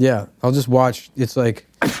 Yeah, I'll just watch. It's like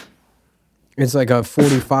a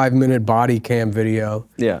 45-minute body cam video.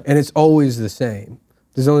 Yeah. And it's always the same.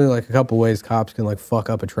 There's only like a couple ways cops can like fuck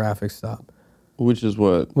up a traffic stop. Which is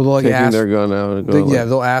what? Well, like taking their gun out and going. Yeah,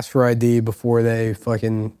 they'll ask for ID before they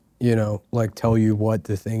fucking, you know, like tell you what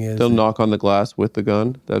the thing is. They'll knock on the glass with the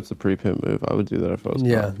gun. That's a pretty pimp move. I would do that if I was.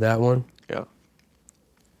 Yeah, caught. that one. Yeah.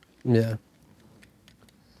 Yeah.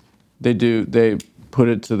 They do. They put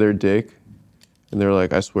it to their dick, and they're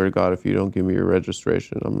like, "I swear to God, if you don't give me your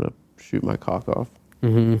registration, I'm gonna shoot my cock off."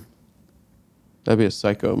 Mm-hmm. That'd be a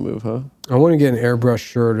psycho move, huh? I want to get an airbrush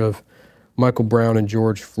shirt of Michael Brown and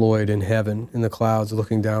George Floyd in heaven in the clouds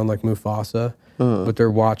looking down like Mufasa, but they're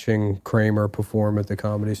watching Kramer perform at the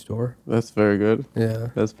Comedy Store. That's very good. Yeah.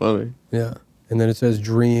 That's funny. Yeah. And then it says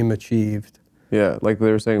dream achieved. Yeah, like they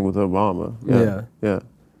were saying with Obama. Yeah. Yeah.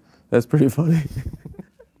 That's pretty funny.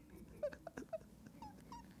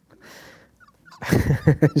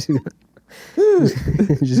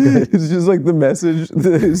 It's just like the message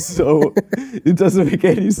that is so, it doesn't make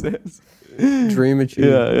any sense. Dream achieved.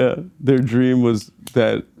 Yeah, yeah. Their dream was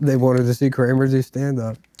that They wanted to see Kramer do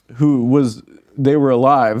stand-up. they were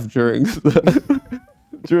alive during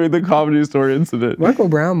the Comedy Store incident. Michael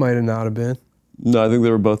Brown might have not have been. No, I think they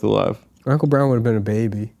were both alive. Michael Brown would have been a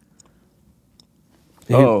baby.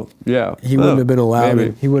 Yeah. He wouldn't have been allowed.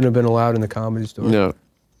 Maybe. He wouldn't have been allowed in the Comedy Store. No.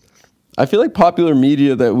 I feel like popular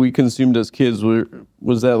media that we consumed as kids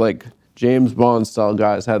was that like James Bond style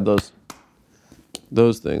guys had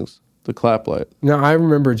those things, the clap light. No, I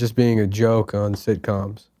remember it just being a joke on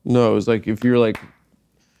sitcoms. No, it was like if you're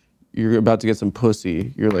about to get some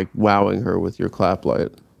pussy, you're like wowing her with your clap light.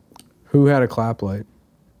 Who had a clap light?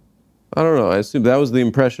 I don't know. I assume that was the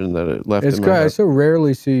impression that it left It's in good. my I head. so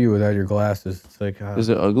rarely see you without your glasses. It's like Is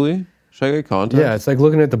it ugly? Should I get contacts? yeah, it's like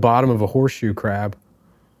looking at the bottom of a horseshoe crab.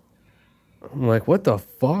 I'm like, what the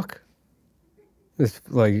fuck? This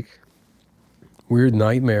like weird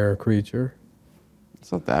nightmare creature.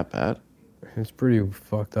 It's not that bad. It's pretty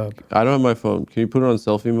fucked up. I don't have my phone. Can you put it on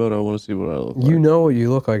selfie mode? I want to see what I look like. You know what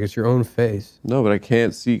you look like. It's your own face. No, but I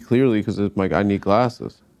can't see clearly because I need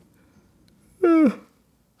glasses.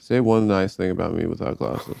 Say one nice thing about me without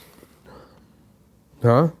glasses.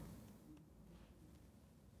 Huh?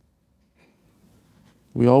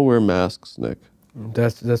 We all wear masks, Nick.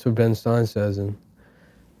 That's what Ben Stein says in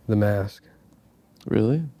The Mask.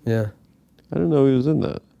 Really? Yeah. I didn't know he was in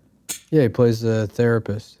that. Yeah, he plays the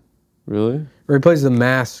therapist. Really? Or he plays the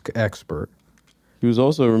mask expert. He was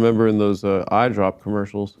also, remember, in those eye drop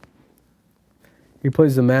commercials. He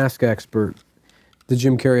plays the mask expert that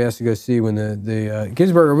Jim Carrey has to go see when the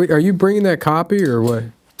Ginsburg, are you bringing that copy or what?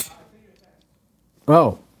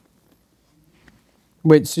 Oh.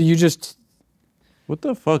 Wait, so you just... What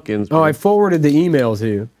the fuck, Ginsburg? Oh, I forwarded the email to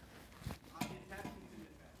you.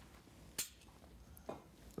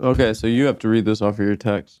 Okay, so you have to read this off of your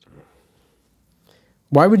text.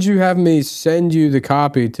 Why would you have me send you the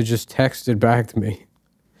copy to just text it back to me?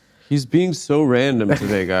 He's being so random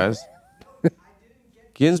today, guys.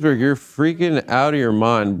 Ginsburg, you're freaking out of your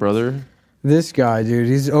mind, brother. This guy, dude,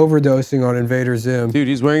 he's overdosing on Invader Zim. Dude,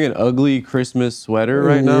 he's wearing an ugly Christmas sweater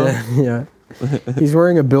right now. Yeah. He's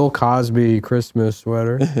wearing a Bill Cosby Christmas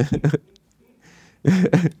sweater.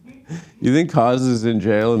 You think Cos is in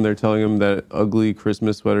jail and they're telling him that ugly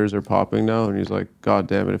Christmas sweaters are popping now? And he's like, God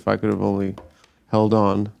damn it, if I could have only held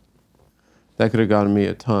on, that could have gotten me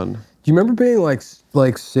a ton. Do you remember being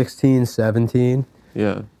like 16, 17?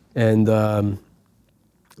 Yeah. And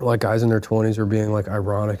like guys in their 20s were being like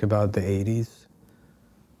ironic about the 80s?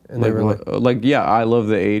 And they were like, yeah, I love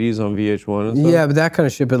the 80s on VH1 and stuff. yeah, but that kind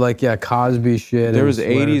of shit, but like, yeah, Cosby shit. There and was sweater.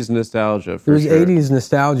 80s nostalgia for There was sure. 80s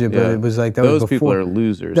nostalgia, but Yeah. it was like, that Those was before. people are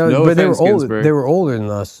losers. That was- No but offense, they were Ginsburg. older than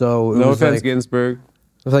us, so it No was offense, like, Ginsburg.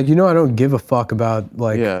 it was like, you know, I don't give a fuck about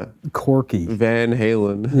like Yeah. Corky. Van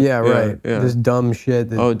Halen. Yeah, right. Yeah. This dumb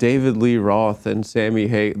shit. That, Oh, David Lee Roth and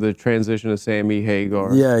the transition of Sammy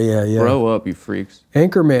Hagar. yeah. Grow up, you freaks.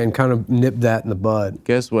 Anchorman kind of nipped that in the bud.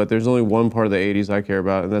 Guess what? There's only one part of the 80s I care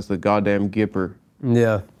about, and that's the goddamn Gipper.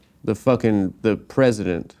 Yeah. The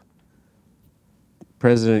president.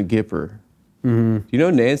 President Gipper. Mm-hmm. Do you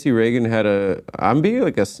know Nancy Reagan had I'm being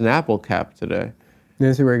like a Snapple cap today.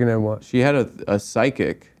 Nancy Reagan had what? She had a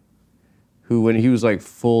psychic who, when he was like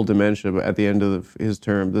full dementia, but at the end of his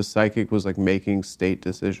term, the psychic was like making state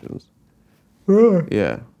decisions.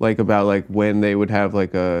 Yeah, like about like when they would have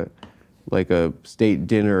like a state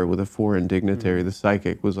dinner with a foreign dignitary. The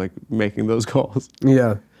psychic was like making those calls.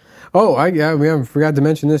 Yeah. Oh, we haven't forgot to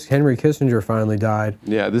mention this. Henry Kissinger finally died.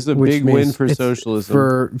 Yeah, this is a Which big win means for it's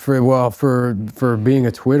socialism. For being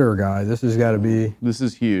a Twitter guy, this has got to be. This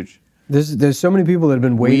is huge. There's so many people that have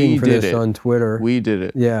been waiting for this on Twitter. We did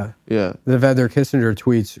it. Yeah. Yeah. They've had their Kissinger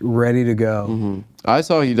tweets ready to go. Mm-hmm. I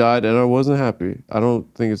saw he died, and I wasn't happy. I don't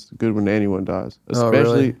think it's good when anyone dies,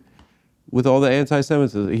 especially really? with all the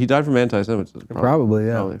anti-Semitism. He died from anti-Semitism. Probably,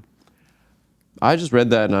 yeah. Probably. I just read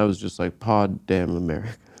that, and I was just like, "Pod damn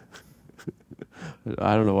America."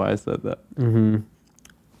 I don't know why I said that.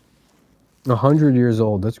 100 years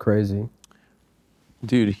old. That's crazy.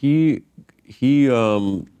 Dude, he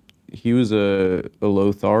was a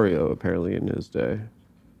Lothario apparently in his day.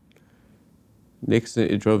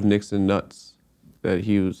 It drove Nixon nuts that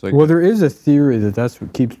he was like. Well, there is a theory that that's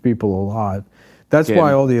what keeps people alive. That's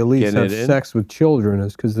why all the elites have sex with children,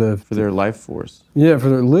 is because for their life force. Yeah,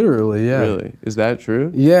 literally, yeah. Really? Is that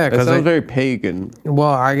true? Yeah, that sounds very pagan. Well,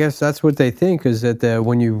 I guess that's what they think, is that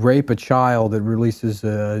when you rape a child, it releases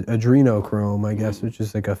adrenochrome, I guess, which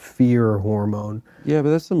is like a fear hormone. Yeah, but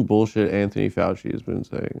that's some bullshit Anthony Fauci has been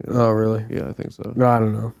saying. Oh, really? Yeah, I think so. I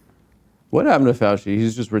don't know. What happened to Fauci?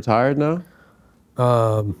 He's just retired now?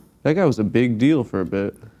 That guy was a big deal for a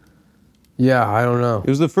bit. Yeah, I don't know. It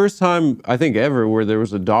was the first time, I think, ever where there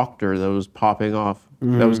was a doctor that was popping off,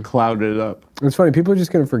 that was clouded up. It's funny, people are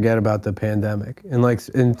just going to forget about the pandemic. And like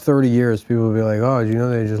in 30 years, people will be like, oh, did you know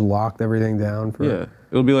they just locked everything down for... Yeah,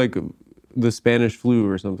 it'll be like the Spanish flu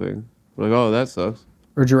or something. Like, oh, that sucks.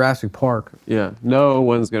 Or Jurassic Park. Yeah, no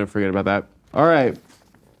one's going to forget about that. All right.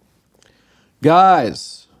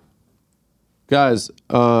 Guys,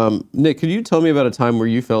 Nick, could you tell me about a time where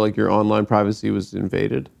you felt like your online privacy was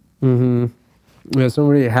invaded? Yeah,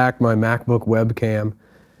 somebody hacked my MacBook webcam,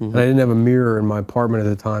 and I didn't have a mirror in my apartment at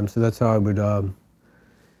the time, so that's how I would,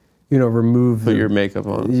 remove... Put your makeup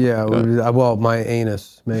on. Yeah, well, my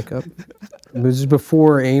anus makeup. This is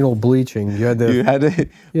before anal bleaching. People don't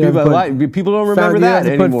remember that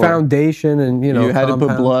anymore. Put foundation and, You had to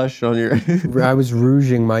put blush on your... I was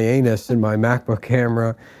rouging my anus in my MacBook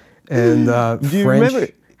camera, and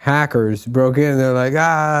French hackers broke in. They're like,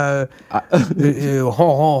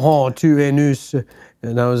 tu anus.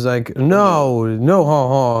 And I was like,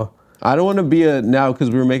 no, I don't want to be now, because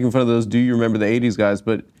we were making fun of those Do You Remember the 80s guys,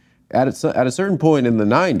 but at a certain point in the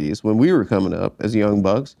 90s, when we were coming up as young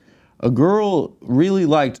bucks, a girl really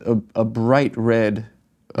liked a bright red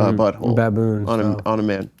butthole. Baboon on a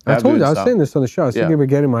man. I told you, I was saying this on the show. I was thinking about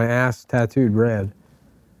getting my ass tattooed red.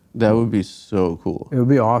 That would be so cool. It would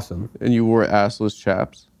be awesome. And you wore assless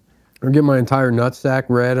chaps. Or get my entire nutsack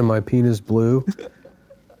red and my penis blue.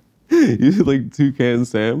 You like Toucan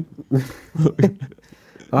Sam? I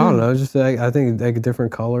don't know. Just I think like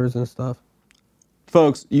different colors and stuff.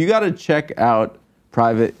 Folks, you got to check out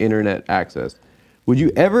private internet access. Would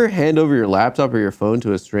you ever hand over your laptop or your phone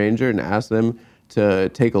to a stranger and ask them to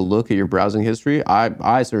take a look at your browsing history?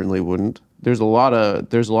 I certainly wouldn't. There's a lot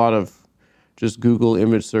of just Google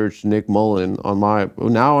image search Nick Mullen on my...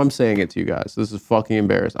 Now I'm saying it to you guys. This is fucking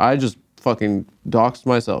embarrassed. I just fucking doxed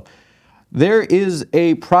myself. There is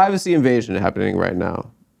a privacy invasion happening right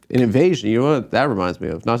now. An invasion, you know what that reminds me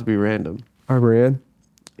of? Not to be random. Iran?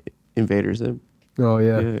 Invader Zim. Oh,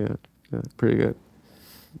 yeah. Yeah, pretty good.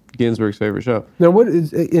 Ginsburg's favorite show. Now, what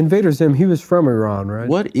is Invader Zim? He was from Iran, right?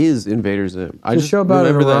 What is Invader Zim? It's a show about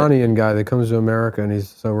an Iranian guy that comes to America and he's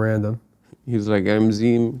so random. He's like, I'm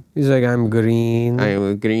Zim. He's like, I'm green.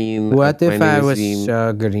 I'm green. What if I was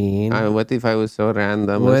so green? What if I was so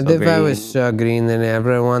random? What if I was so green and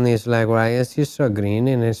everyone is like, why is he so green?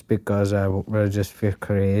 And it's because I just feel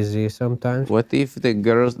crazy sometimes. What if the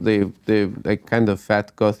girls, the like kind of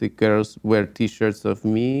fat gothic girls, wear T-shirts of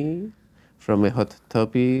me from a Hot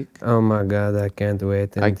Topic? Oh my God, I can't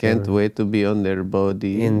wait. I can't wait to be on their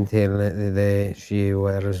body. Until she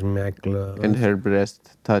wears my clothes. And her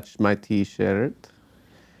breast touch my T-shirt.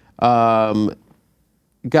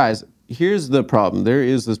 Guys, here's the problem. There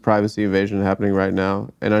is this privacy invasion happening right now.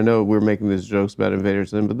 And I know we're making these jokes about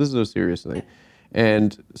invaders, but this is a serious thing.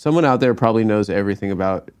 And someone out there probably knows everything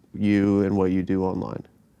about you and what you do online.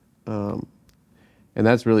 And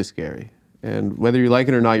that's really scary. And whether you like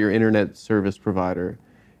it or not, your internet service provider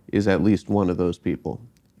is at least one of those people.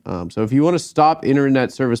 So if you want to stop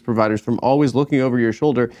internet service providers from always looking over your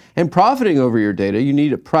shoulder and profiting over your data, you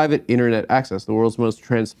need a private internet access, the world's most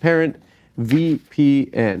transparent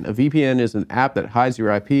VPN. A VPN is an app that hides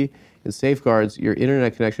your IP and safeguards your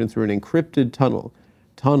internet connection through an encrypted tunnel.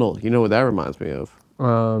 You know what that reminds me of?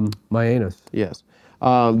 My anus. Yes.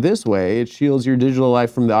 This way, it shields your digital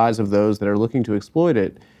life from the eyes of those that are looking to exploit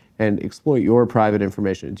it and exploit your private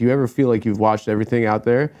information. Do you ever feel like you've watched everything out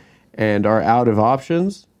there and are out of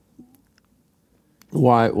options?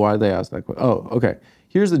 Why did they ask that question? Oh, okay.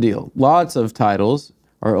 Here's the deal. Lots of titles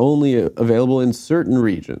are only available in certain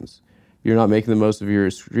regions. You're not making the most of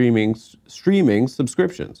your streaming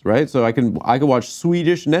subscriptions, right? So I can watch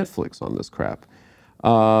Swedish Netflix on this crap.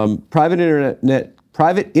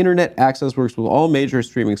 Private internet access works with all major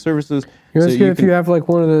streaming services. You know, so if you have like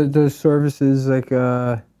one of the services like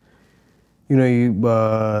where you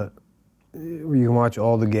can watch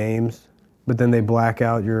all the games, but then they black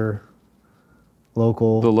out your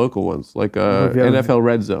local. The local ones, like NFL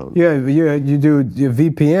Red Zone. Yeah, you do your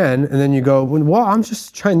VPN, and then you go, well, I'm just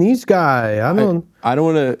a Chinese guy. I'm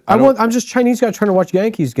just a Chinese guy trying to watch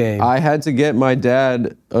Yankees game. I had to get my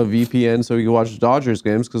dad a VPN so he could watch Dodgers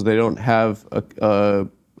games because they don't have a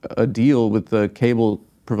deal with the cable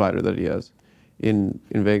provider that he has in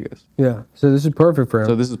Vegas. Yeah, so this is perfect for him.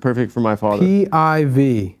 So this is perfect for my father.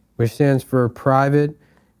 PIV, which stands for Private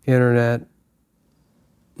Internet.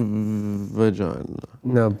 Vagina.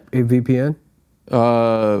 No, a VPN?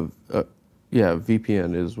 Yeah,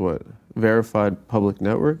 VPN is what? Verified Public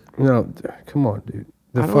Network? No, come on, dude.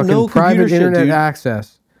 The I don't know Private Internet shit,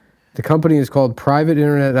 Access. The company is called Private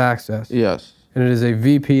Internet Access. Yes. And it is a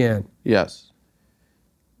VPN. Yes.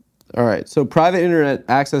 All right, so Private Internet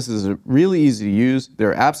Access is really easy to use. There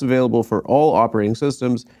are apps available for all operating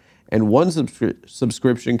systems, and one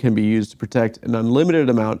subscription can be used to protect an unlimited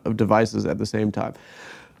amount of devices at the same time.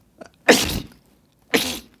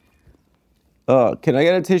 Can I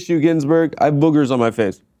get a tissue, Ginsburg? I have boogers on my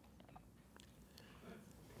face.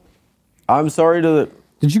 I'm sorry to the...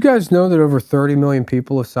 Did you guys know that over 30 million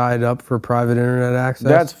people have signed up for private internet access?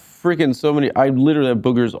 That's freaking so many. I literally have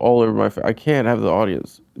boogers all over my face. I can't have the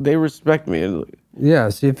audience. They respect me. Yeah,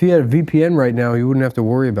 see, if he had a VPN right now, he wouldn't have to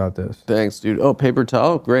worry about this. Thanks, dude. Oh, paper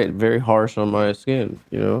towel? Great. Very harsh on my skin,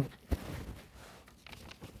 you know?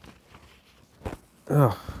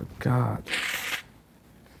 Oh, God.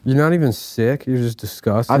 You're not even sick? You're just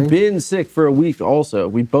disgusting? I've been sick for a week also.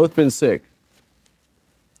 We've both been sick.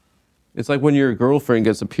 It's like when your girlfriend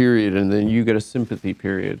gets a period and then you get a sympathy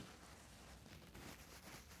period.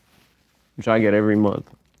 Which I get every month.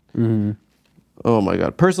 Mm-hmm. Oh my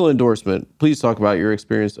God. Personal endorsement. Please talk about your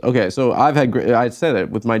experience. Okay, so I said it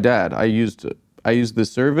with my dad. I used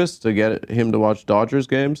this service to get him to watch Dodgers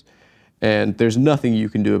games. And there's nothing you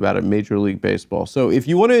can do about it, Major League Baseball. So if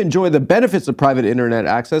you want to enjoy the benefits of private internet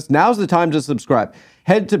access, now's the time to subscribe.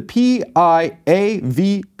 Head to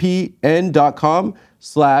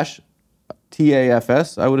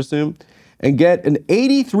piavpn.com/TAFS, I would assume, and get an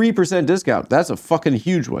 83% discount. That's a fucking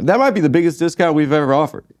huge one. That might be the biggest discount we've ever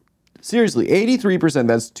offered. Seriously, 83%.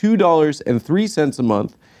 That's $2.03 a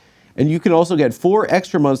month. And you can also get 4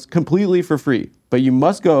 extra months completely for free. But you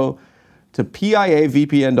must go to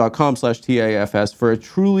piavpn.com/TAFS for a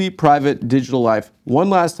truly private digital life. One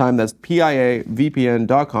last time, that's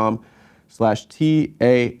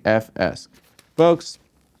piavpn.com/TAFS. Folks,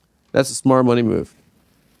 that's a smart money move.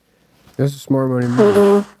 That's a smart money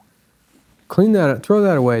move. Clean that, throw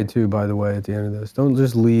that away too, by the way, at the end of this. Don't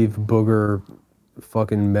just leave booger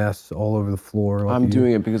fucking mess all over the floor. I'm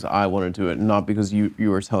doing it because I want to do it, not because you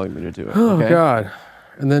were telling me to do it. Oh, okay? God.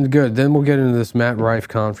 And then then we'll get into this Matt Rife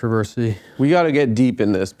controversy. We got to get deep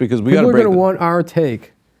in this because we got to break. We're going to want our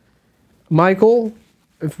take. Michael,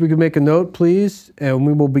 if we could make a note, please, and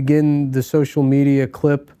we will begin the social media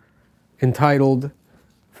clip entitled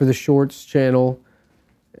for the Shorts channel,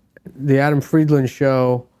 The Adam Friedland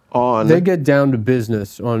Show. They get down to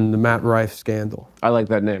business on the Matt Rife scandal. I like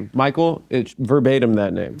that name. Michael, it's verbatim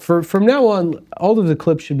that name. From now on, all of the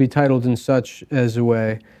clips should be titled in such as a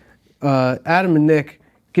way. Adam and Nick,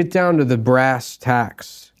 get down to the brass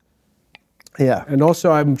tacks. Yeah. And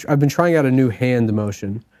also, I've been trying out a new hand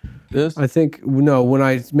motion. This? I think, no, when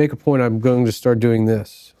I make a point, I'm going to start doing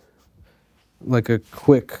this. Like a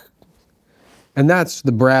quick, and that's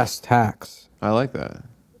the brass tacks. I like that.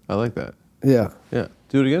 I like that. Yeah. Yeah.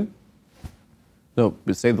 Do it again? No,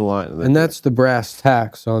 but say the line. And that's the brass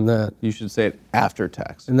tacks on that. You should say it after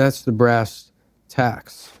tax. And that's the brass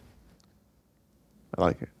tacks. I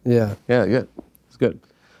like it. Yeah. Yeah, good. It's good.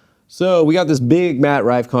 So we got this big Matt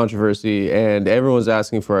Rife controversy, and everyone's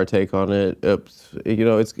asking for our take on it. You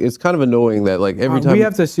know, it's kind of annoying that like every time we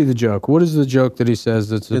have to see the joke. What is the joke that he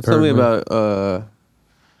says? It's something about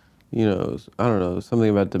you know, I don't know, something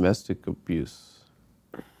about domestic abuse.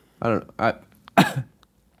 I don't know.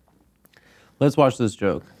 Let's watch this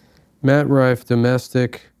joke. Matt Rife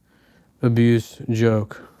domestic abuse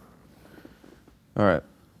joke. All right.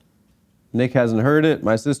 Nick hasn't heard it.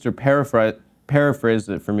 My sister paraphrased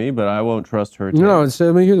it for me, but I won't trust her. No,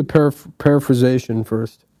 let me hear the paraphrasation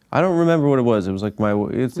first. I don't remember what it was. It was like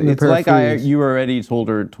it's like you already told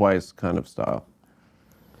her twice kind of style.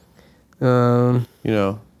 You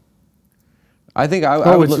know, I think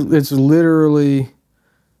it's literally,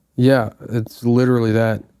 yeah, it's literally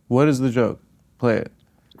that. What is the joke? Play it.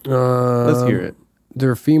 Let's hear it.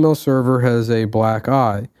 Their female server has a black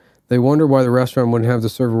eye. They wonder why the restaurant wouldn't have the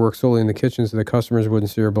server work solely in the kitchen so the customers wouldn't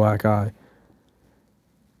see her black eye.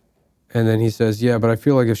 And then he says, yeah, but I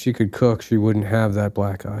feel like if she could cook, she wouldn't have that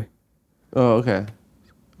black eye. Oh, okay.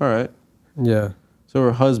 All right. Yeah. So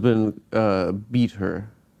her husband beat her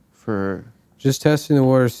for... Just testing the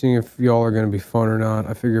water, seeing if y'all are going to be fun or not.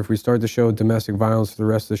 I figure if we start the show with domestic violence, the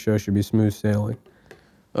rest of the show should be smooth sailing.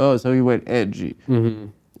 Oh, so he went edgy. Mm-hmm.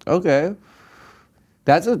 Okay.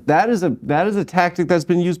 That is a tactic that's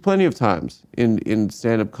been used plenty of times in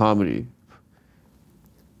stand-up comedy.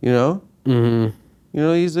 You know? Mm-hmm. You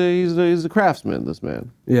know, he's a craftsman, this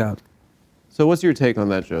man. Yeah. So what's your take on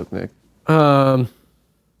that joke, Nick? I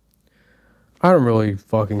don't really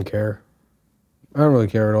fucking care. I don't really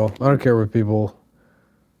care at all. I don't care if people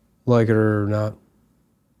like it or not.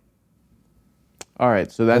 All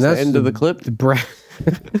right, so that's the end of the clip?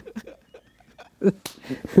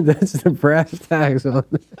 That's the brass tacks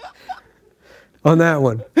on that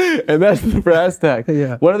one. And that's the brass tack.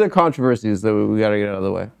 Yeah. What other controversies that we got to get out of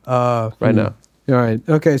the way right now? All right.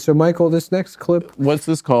 Okay, so Michael, this next clip. What's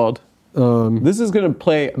this called? This is going to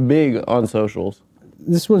play big on socials.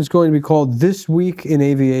 This one's going to be called This Week in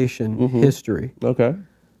Aviation History. Okay.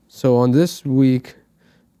 So on this week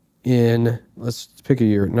in, let's pick a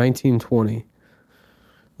year, 1920.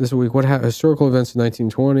 This week, what historical events in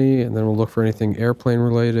 1920, and then we'll look for anything airplane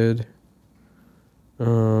related.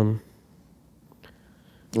 Okay.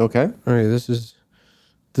 All right, this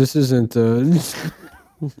isn't.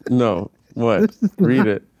 No. What? Read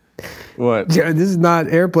it. What? Yeah, this is not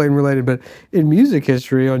airplane related, but in music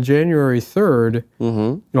history, on January 3rd,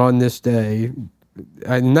 on this day,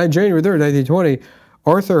 January 3rd, 1920,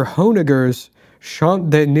 Arthur Honegger's Chant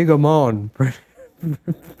des Négomons.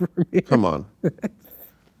 Come on.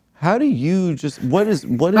 How do you just, what is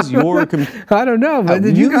your I don't know, but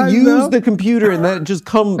did you guys use know? the computer and that just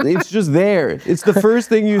it's just there. It's the first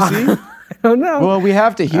thing you see? I don't know. Well, we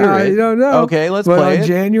have to hear it. I don't know. Okay, let's but play on it.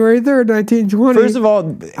 January 3rd, 1920. First of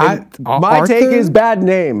all, my take is bad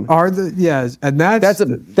name. Yes, and that's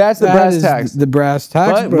the brass tacks. The brass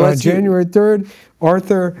tacks. But on January 3rd,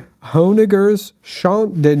 Arthur Honegger's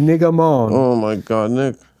Chant des Négomons. Oh my God,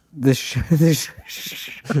 Nick. This which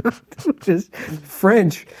is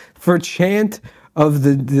French for chant of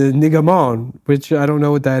the Négomons, which I don't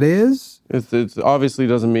know what that is. It obviously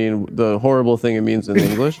doesn't mean the horrible thing it means in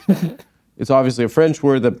English. It's obviously a French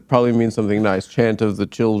word that probably means something nice. Chant of the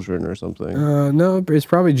children or something. No, it's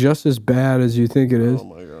probably just as bad as you think it is. Oh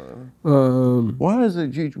my God. Why is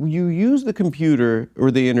it you use the computer or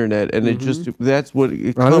the internet and it just, that's what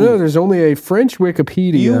it I don't know. There's only a French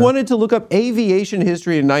Wikipedia. You wanted to look up aviation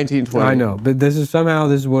history in 1920. I know, but this is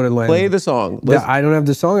what it landed. Play the song. I don't have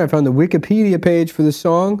the song. I found the Wikipedia page for the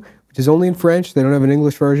song, which is only in French. They don't have an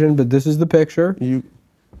English version, but this is the picture.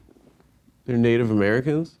 They're Native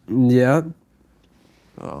Americans? Yeah.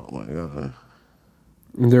 Oh my God.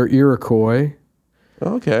 They're Iroquois.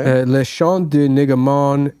 Okay. Le Chant des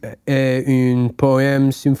Négomons est un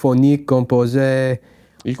poème symphonique composé.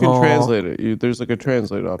 You can translate it. There's like a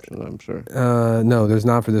translate option, I'm sure. No, there's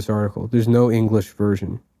not for this article. There's no English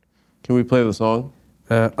version. Can we play the song?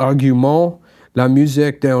 Argument, la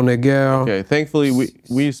musique de Honegger. Okay, thankfully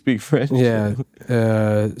we speak French. Yeah.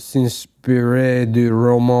 S'inspirer du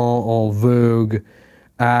roman en vogue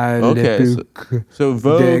à l'époque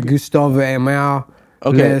de Gustave Aimard.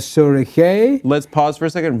 Okay. Le Souriquet. Let's pause for a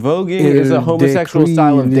second. Voguing is a homosexual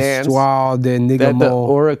style of dance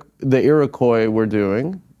that the Iroquois were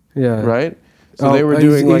doing. Yeah. Right? So they were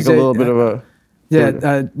doing like a little bit of a... Yeah,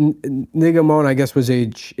 Négomon, I guess, was a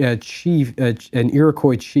chief, an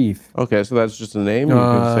Iroquois chief. Okay, so that's just a name? You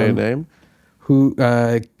can say a name?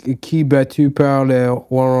 Qui battu par le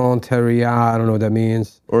Oriental, I don't know what that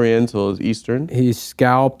means. Oriental is Eastern. He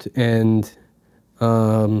scalped and...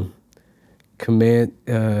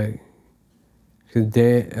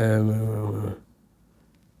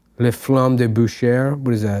 Les Flammes de Boucher.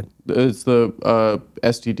 What is that? It's the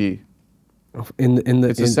STD.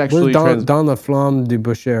 It's a sexually dans la Flamme de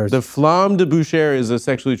Boucher. The Flamme de Boucher is a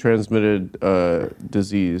sexually transmitted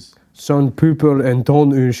disease. Son peuple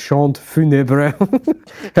entend un chant funèbre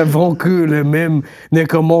avant que le même ne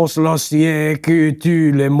commence l'ancien que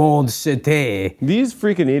tout le monde s'était. These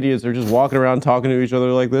freaking idiots are just walking around talking to each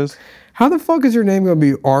other like this. How the fuck is your name gonna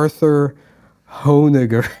be Arthur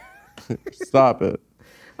Honegger? Stop it.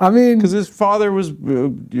 I mean, Because his father was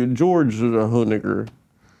George Honegger.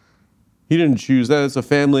 He didn't choose that. It's a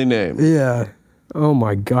family name. yeah. Oh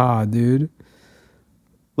my god, dude.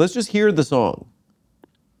 Let's just hear the song.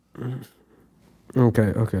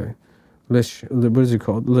 Okay. What is it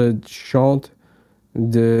called? Le Chant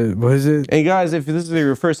de. What is it? And guys, if this is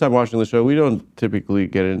your first time watching the show, we don't typically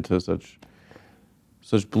get into such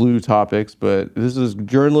blue topics, but this is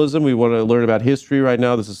journalism. We want to learn about history right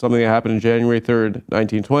now. This is something that happened in January 3rd,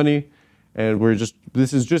 1920, and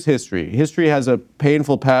this is just history. History has a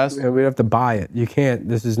painful past. And we'd have to buy it. You can't.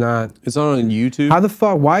 This is not. It's not on YouTube. How the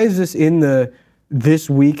fuck? Why is this in the This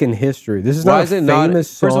Week in History? This is Why not is a it famous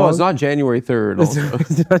song. First of all, it's not January 3rd. Also.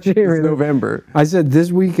 It's not January. It's November. I said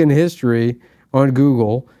This Week in History on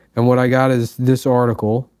Google, and what I got is this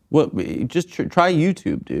article. What? Just try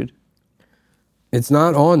YouTube, dude. It's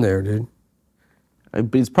not on there, dude.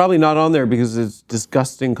 It's probably not on there because it's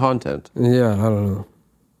disgusting content. Yeah, I don't know.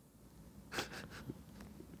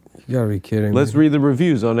 You gotta be kidding Let's me. read the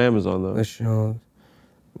reviews on Amazon, though. This show.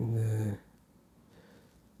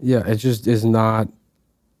 Yeah, it just is not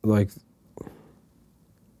like.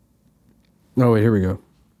 No, wait, here we go.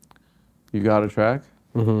 You got a track?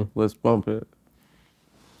 Mm-hmm. Let's bump it.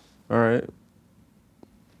 All right.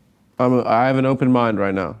 I have an open mind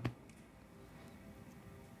right now.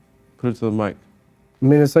 Put it to the mic. I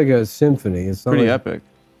mean, it's like a symphony. It's not Pretty like, epic.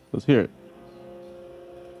 Let's hear it.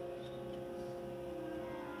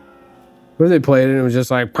 What if they played it and it was just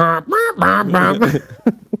like. Pop, pop, pop, pop.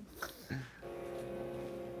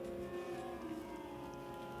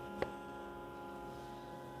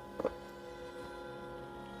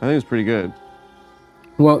 I think it's pretty good.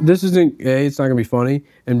 Well, this isn't A, it's not gonna be funny,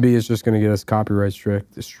 and B, it's just gonna get us copyright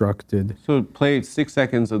structed. So play 6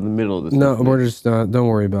 seconds of the middle of this. No, we're just don't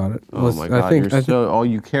worry about it. Oh my God! All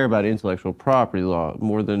you care about intellectual property law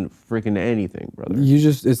more than freaking anything, brother.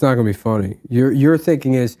 It's not gonna be funny. Your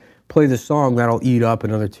thinking is play the song that'll eat up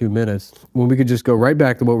another 2 minutes. When we could just go right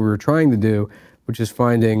back to what we were trying to do, which is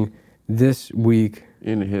finding This Week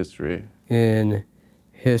In history. in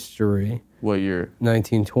History. What year?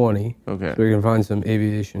 1920. Okay. So we can find some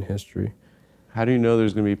aviation history. How do you know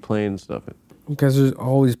there's gonna be plane stuff? Because there's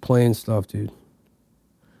always plane stuff, dude.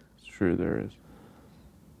 It's true, there is.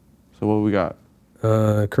 So what we got?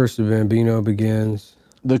 Curse of Bambino begins.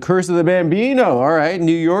 The Curse of the Bambino. All right,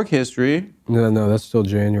 New York history. No, that's still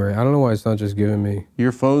January. I don't know why it's not just giving me.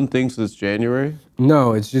 Your phone thinks it's January?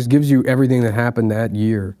 No, it just gives you everything that happened that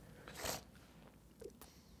year.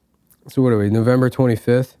 So what are we, November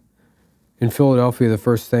 25th? In Philadelphia, the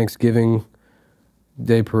first Thanksgiving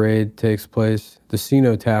Day parade takes place. The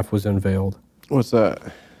cenotaph was unveiled. What's that?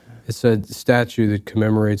 It's a statue that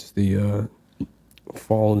commemorates the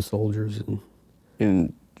fallen soldiers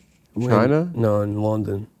In China? No, in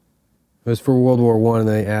London. It was for World War I, and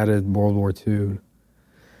they added World War II.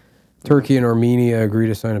 Turkey and Armenia agree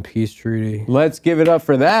to sign a peace treaty. Let's give it up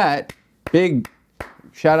for that. Big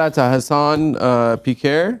shout out to Hassan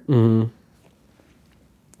Piker. Mm-hmm.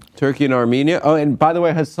 Turkey and Armenia. Oh, and by the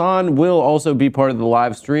way, Hassan will also be part of the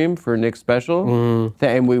live stream for Nick's special. Mm-hmm.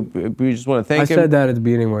 And we just want to thank him. I said that at the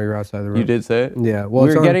beginning while you were outside the room. You did say it? Yeah. Well,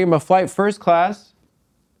 we were getting him a flight first class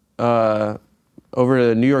over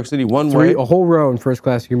to New York City one way. A whole row in first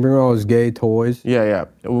class. You can bring all his gay toys. Yeah.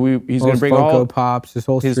 He's going to bring Funko all Pops, his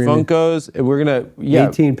whole his streaming. Funkos. And we're going to,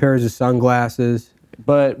 18 pairs of sunglasses.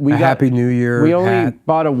 But we got Happy New Year We only hat.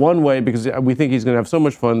 bought a one way because we think he's going to have so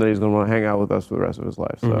much fun that he's going to want to hang out with us for the rest of his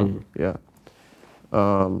life. So, yeah.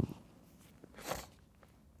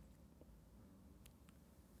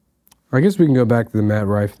 I guess we can go back to the Matt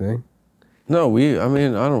Rife thing. No, I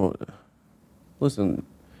don't. Listen,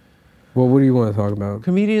 Well, what do you want to talk about?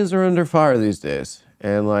 comedians are under fire these days.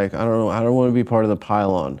 And, like, I don't know, I don't want to be part of the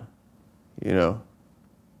pylon, you know?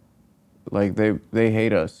 Like, they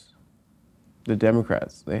hate us. The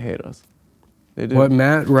Democrats, they hate us. They do. What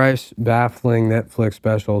Matt Rife's baffling Netflix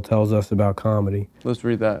special tells us about comedy. Let's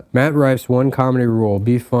read that. Matt Rife's one comedy rule,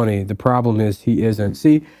 be funny. The problem is he isn't.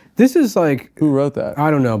 See, this is like, Who wrote that?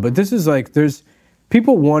 I don't know, but this is like,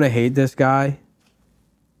 people want to hate this guy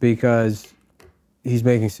because he's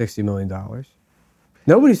making $60 million.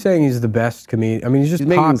 Nobody's saying he's the best comedian. I mean, he's just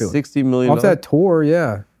He's popular. making $60 million. Off that tour,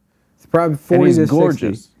 yeah. It's probably 40 and he's to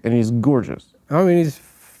gorgeous. 60. And he's gorgeous. I mean, he's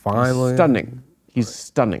fine. Stunning. He's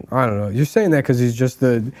stunning. I don't know. You're saying that because he's just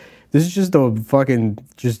this is just a fucking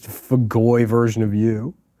just Fagoy version of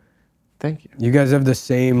you. Thank you. You guys have the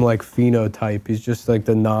same like phenotype. He's just like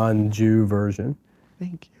the non-Jew version.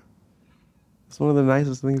 Thank you. It's one of the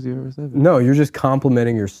nicest things you've ever said. No, you're just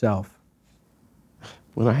complimenting yourself.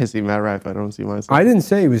 When I see Matt Rife, I don't see myself. I didn't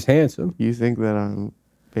say he was handsome. You think that I'm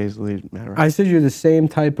basically Matt Rife? I said you're the same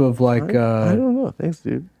type of like. I don't know. Thanks,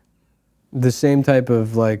 dude. The same type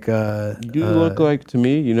of like. You look like, to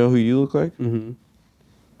me, you know who you look like? Mm-hmm.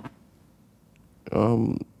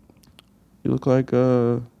 You look like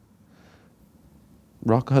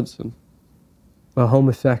Rock Hudson. A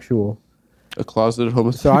homosexual. A closeted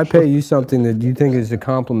homosexual. So I pay you something that you think is a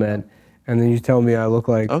compliment, and then you tell me I look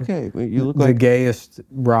like Okay, you look the like gayest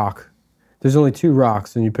rock. There's only 2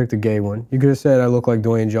 rocks, and you picked a gay one. You could have said I look like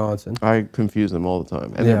Dwayne Johnson. I confuse them all the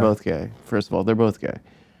time, and Yeah. they're both gay. First of all, they're both gay.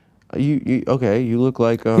 You look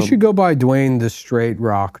like You should go by Dwayne the Straight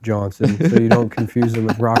Rock Johnson, so you don't confuse him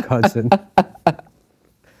with Rock Hudson.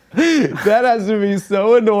 That has to be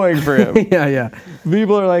so annoying for him. Yeah.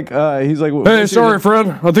 People are like, he's like, Hey, sorry,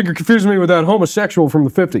 friend. I think you're confusing me with that homosexual from the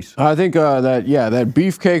 50s. I think that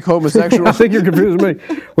beefcake homosexual. I think you're confusing me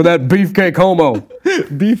with that beefcake homo.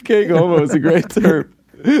 Beefcake homo is a great term.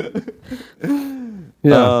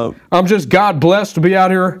 Yeah. I'm just God blessed to be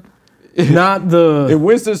out here. Not the. In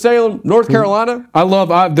Winston-Salem, North Carolina.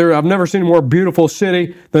 I've never seen a more beautiful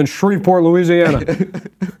city than Shreveport, Louisiana.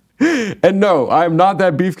 And no, I am not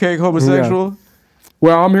that beefcake homosexual. Yeah.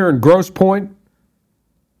 Well, I'm here in Grosse Pointe,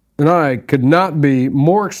 and I could not be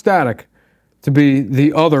more ecstatic to be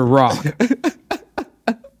the other rock.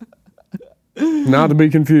 Not to be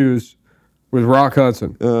confused with Rock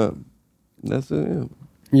Hudson. That's it.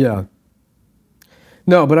 Yeah.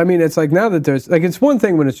 No, but I mean, it's like now that there's, like, it's one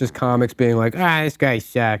thing when it's just comics being like, this guy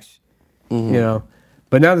sucks, you know,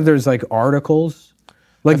 but now that there's like articles,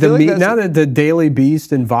 like now that the Daily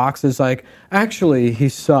Beast and Vox is like, actually, he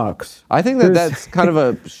sucks. I think that's kind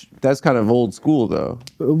of old school though.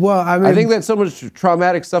 Well, I mean, I think that so much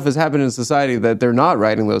traumatic stuff has happened in society that they're not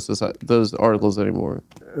writing those articles anymore.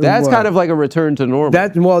 That's kind of like a return to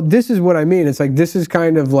normal. This is what I mean. It's like, this is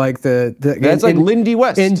kind of like that's like Lindy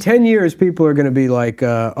West. In 10 years, people are going to be like,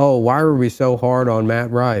 why were we so hard on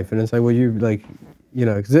Matt Rife? And it's like, well, you like, you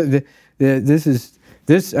know, 'cause it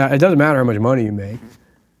doesn't matter how much money you make.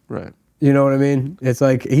 Right. You know what I mean? It's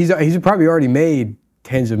like, he's probably already made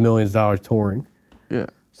tens of millions of dollars touring. Yeah.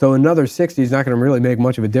 So another 60 is not going to really make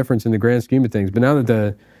much of a difference in the grand scheme of things. But now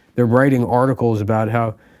that they're writing articles about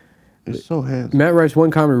how it's so handsome. Matt Rife's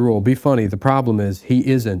one comedy rule: be funny. The problem is he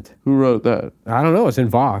isn't. Who wrote that? I don't know. It's in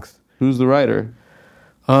Vox. Who's the writer?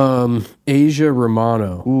 Asia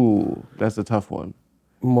Romano. Ooh, that's a tough one.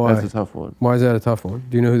 Why? That's a tough one. Why is that a tough one?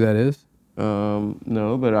 Do you know who that is?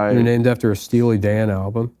 No, but They're named after a Steely Dan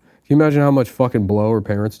album. Can you imagine how much fucking blow her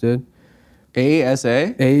parents did?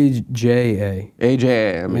 ASA? AJA.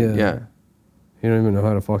 AJA, I mean, yeah. You don't even know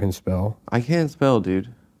how to fucking spell. I can't spell, dude.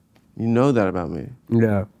 You know that about me.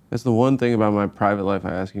 Yeah. That's the one thing about my private life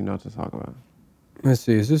I ask you not to talk about. Let's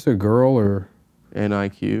see. Is this a girl or?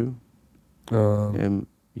 NIQ. MULL.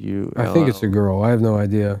 I think it's a girl. I have no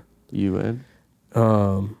idea. UN.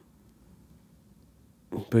 But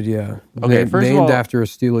yeah. Okay, first of all, named after a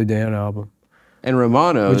Steely Dan album. And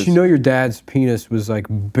Romano. But you know your dad's penis was like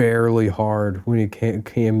barely hard when he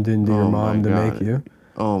came into your mom to make you.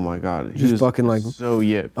 Oh my God. Just fucking like so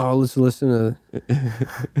yipped. Oh, let's listen to.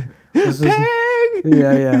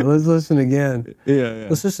 Yeah. Let's listen again. Yeah.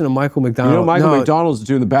 Let's listen to Michael McDonald. You know Michael McDonald's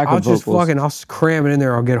doing the backup vocals. I'll cram it in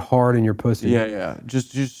there. I'll get hard in your pussy. Yeah.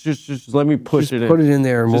 Just let me push it in. Put it in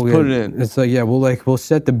there and just put it in. It's like, yeah, we'll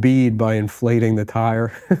set the bead by inflating the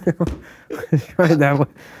tire. Right that way.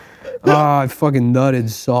 I fucking nutted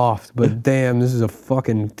soft, but damn,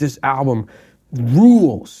 this album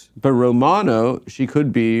rules. But Romano, she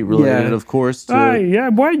could be related, of course, to...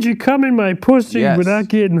 why'd you come in my pussy without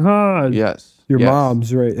getting hard? Yes. Your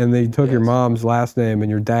mom's, right, and they took your mom's last name and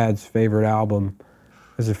your dad's favorite album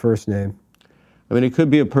as a first name. I mean, it could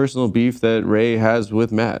be a personal beef that Ray has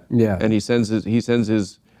with Matt. Yeah. And he sends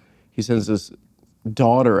his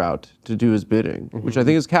daughter out to do his bidding, which I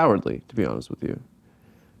think is cowardly, to be honest with you.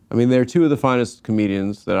 I mean, they're two of the finest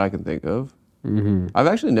comedians that I can think of. Mm-hmm. I've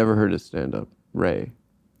actually never heard his stand-up, Ray.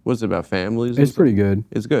 What's it about, families? It's pretty good.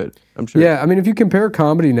 It's good, I'm sure. Yeah, I mean, if you compare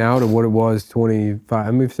comedy now to what it was 25,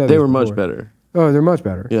 I mean, we've said they this were before. much better. Oh, they're much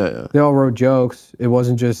better. Yeah. They all wrote jokes. It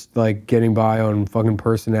wasn't just like getting by on fucking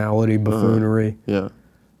personality, buffoonery. Yeah.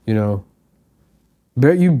 You know,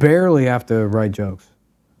 you barely have to write jokes.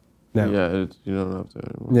 No. Yeah, you don't have to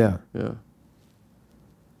anymore. Yeah.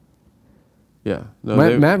 Yeah. No,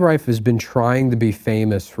 Matt Rife has been trying to be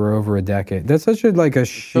famous for over a decade. That's such a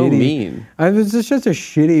shitty... So mean. It's just a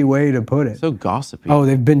shitty way to put it. So gossipy. Oh,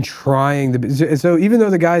 they've been trying to be... So even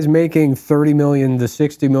though the guy's making $30 million to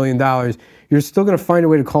 $60 million, you're still going to find a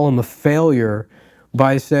way to call him a failure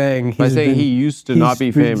by saying he used to not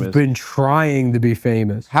be famous. He's been trying to be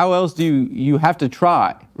famous. How else do you have to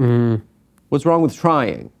try? Mm-hmm. What's wrong with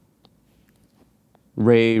trying?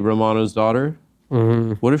 Ray Romano's daughter?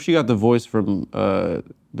 Mm-hmm. What if she got the voice from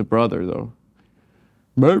the brother, though?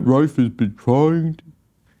 Matt Rife has been trying to,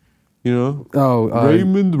 you know? Oh,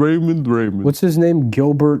 Raymond. What's his name?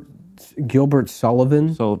 Gilbert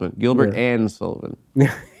Sullivan? Gilbert and Sullivan.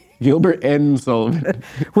 Gilbert and Sullivan.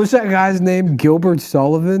 What's that guy's name? Gilbert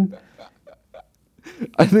Sullivan?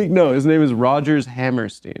 I think, no, his name is Rogers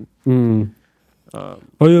Hammerstein. I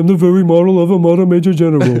am the very model of a model major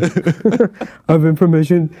general. I have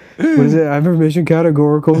information, information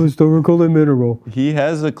categorical, historical, and mineral. He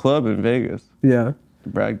has a club in Vegas. Yeah.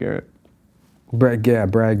 Brad Garrett. Brad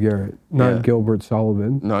Garrett, not Gilbert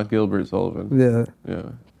Sullivan. Not Gilbert Sullivan. Yeah. Yeah.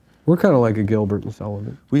 We're kind of like a Gilbert and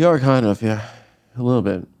Sullivan. We are kind of, yeah. A little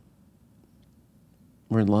bit.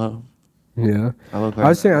 We're in love. Yeah. I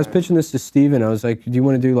was pitching this to Steven. I was like, do you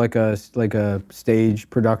want to do like a stage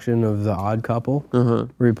production of The Odd Couple? Uh-huh.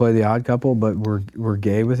 Where we play the odd couple, but we're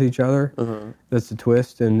gay with each other. Uh-huh. That's the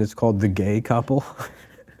twist, and it's called The Gay Couple.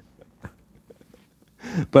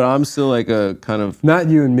 But I'm still like a kind of... Not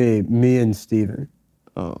you and me and Steven.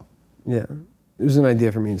 Oh. Yeah. It was an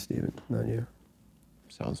idea for me and Steven, not you.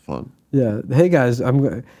 Sounds fun. Yeah. Hey guys,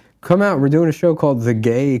 come out. We're doing a show called The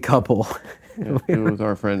Gay Couple. Yeah, it was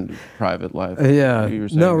our friend Private Life. Yeah.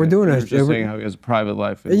 No, we're doing just saying how he has a private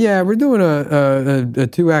life. Yeah, we're doing a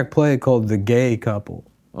 2-act play called The Gay Couple.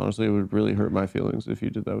 Honestly, it would really hurt my feelings if you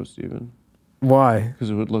did that with Steven. Why?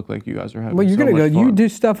 Because it would look like you guys are having Well, you're so gonna go. much fun. You do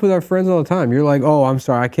stuff with our friends all the time. You're like, oh, I'm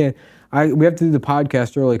sorry, I can't. We have to do the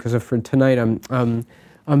podcast early because for tonight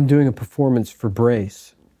I'm doing a performance for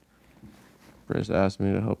Brace. Brace asked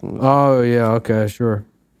me to help him with Oh yeah, okay, sure.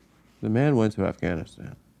 The man went to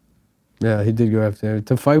Afghanistan. Yeah, he did go after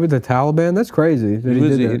to fight with the Taliban. That's crazy. That he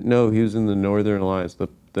did that. No, he was in the Northern Alliance, the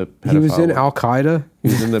pedophile. He was in one. Al Qaeda. He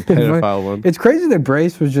was in the pedophile one. It's crazy that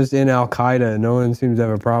Brace was just in Al Qaeda. No one seems to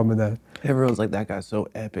have a problem with that. Everyone's like, that guy's so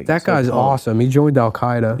epic. That guy's awesome. He joined Al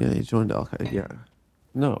Qaeda. Yeah, he joined Al Qaeda. Yeah.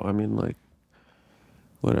 No, I mean, like,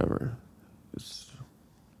 whatever. It's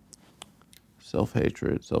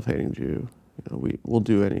self-hatred, self-hating Jew. You know, we'll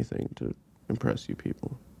do anything to impress you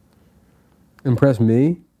people. Impress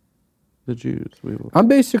me? The Jews. We will. I'm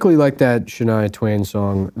basically like that Shania Twain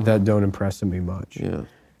song, That Don't Impress Me Much. Yeah.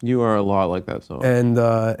 You are a lot like that song. And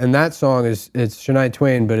that song it's Shania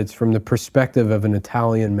Twain, but it's from the perspective of an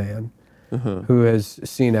Italian man who has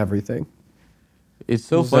seen everything. It's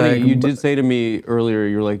so funny. You did say to me earlier,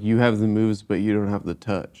 you're like, you have the moves, but you don't have the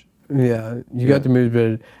touch. Yeah, you got the moves,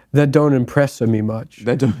 but that don't impress me much.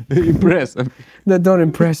 That don't impress. That don't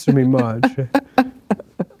impress me much.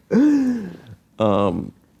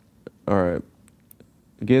 All right.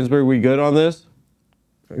 Ginsburg, we good on this?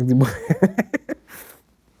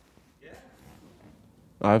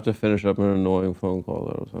 I have to finish up an annoying phone call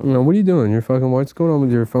that I was having. No, what are you doing? What's going on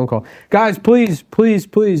with your phone call? Guys, please.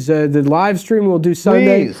 The live stream we'll do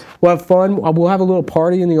Sunday. Please. We'll have fun. We'll have a little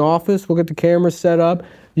party in the office. We'll get the cameras set up.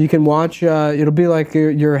 You can watch. It'll be like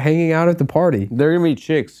you're hanging out at the party. There are going to be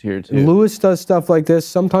chicks here, too. Lewis does stuff like this.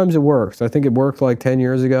 Sometimes it works. I think it worked like 10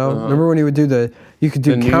 years ago. Remember when he would do you could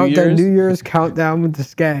do New Year's countdown with the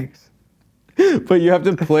skanks. But you have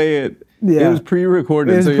to play it. Yeah. It was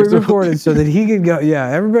pre-recorded. It was pre-recorded so that he could go.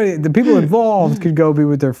 Yeah, everybody, the people involved could go be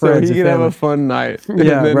with their friends. So he could have a fun night.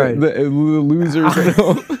 Yeah, right. The losers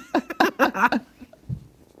know.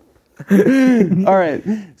 All right.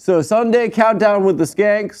 So Sunday countdown with the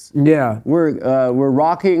skanks. Yeah. We're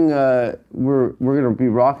rocking. We're gonna be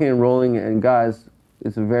rocking and rolling. And guys,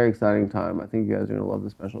 it's a very exciting time. I think you guys are gonna love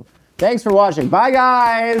the special. Thanks for watching. Bye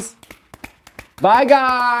guys. Bye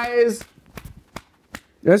guys.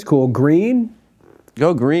 That's cool. Green?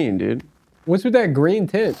 Go green, dude. What's with that green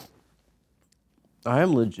tint? I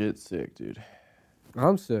am legit sick, dude.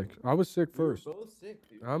 I'm sick. I was sick first. We're both sick,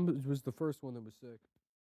 dude. I was the first one that was sick.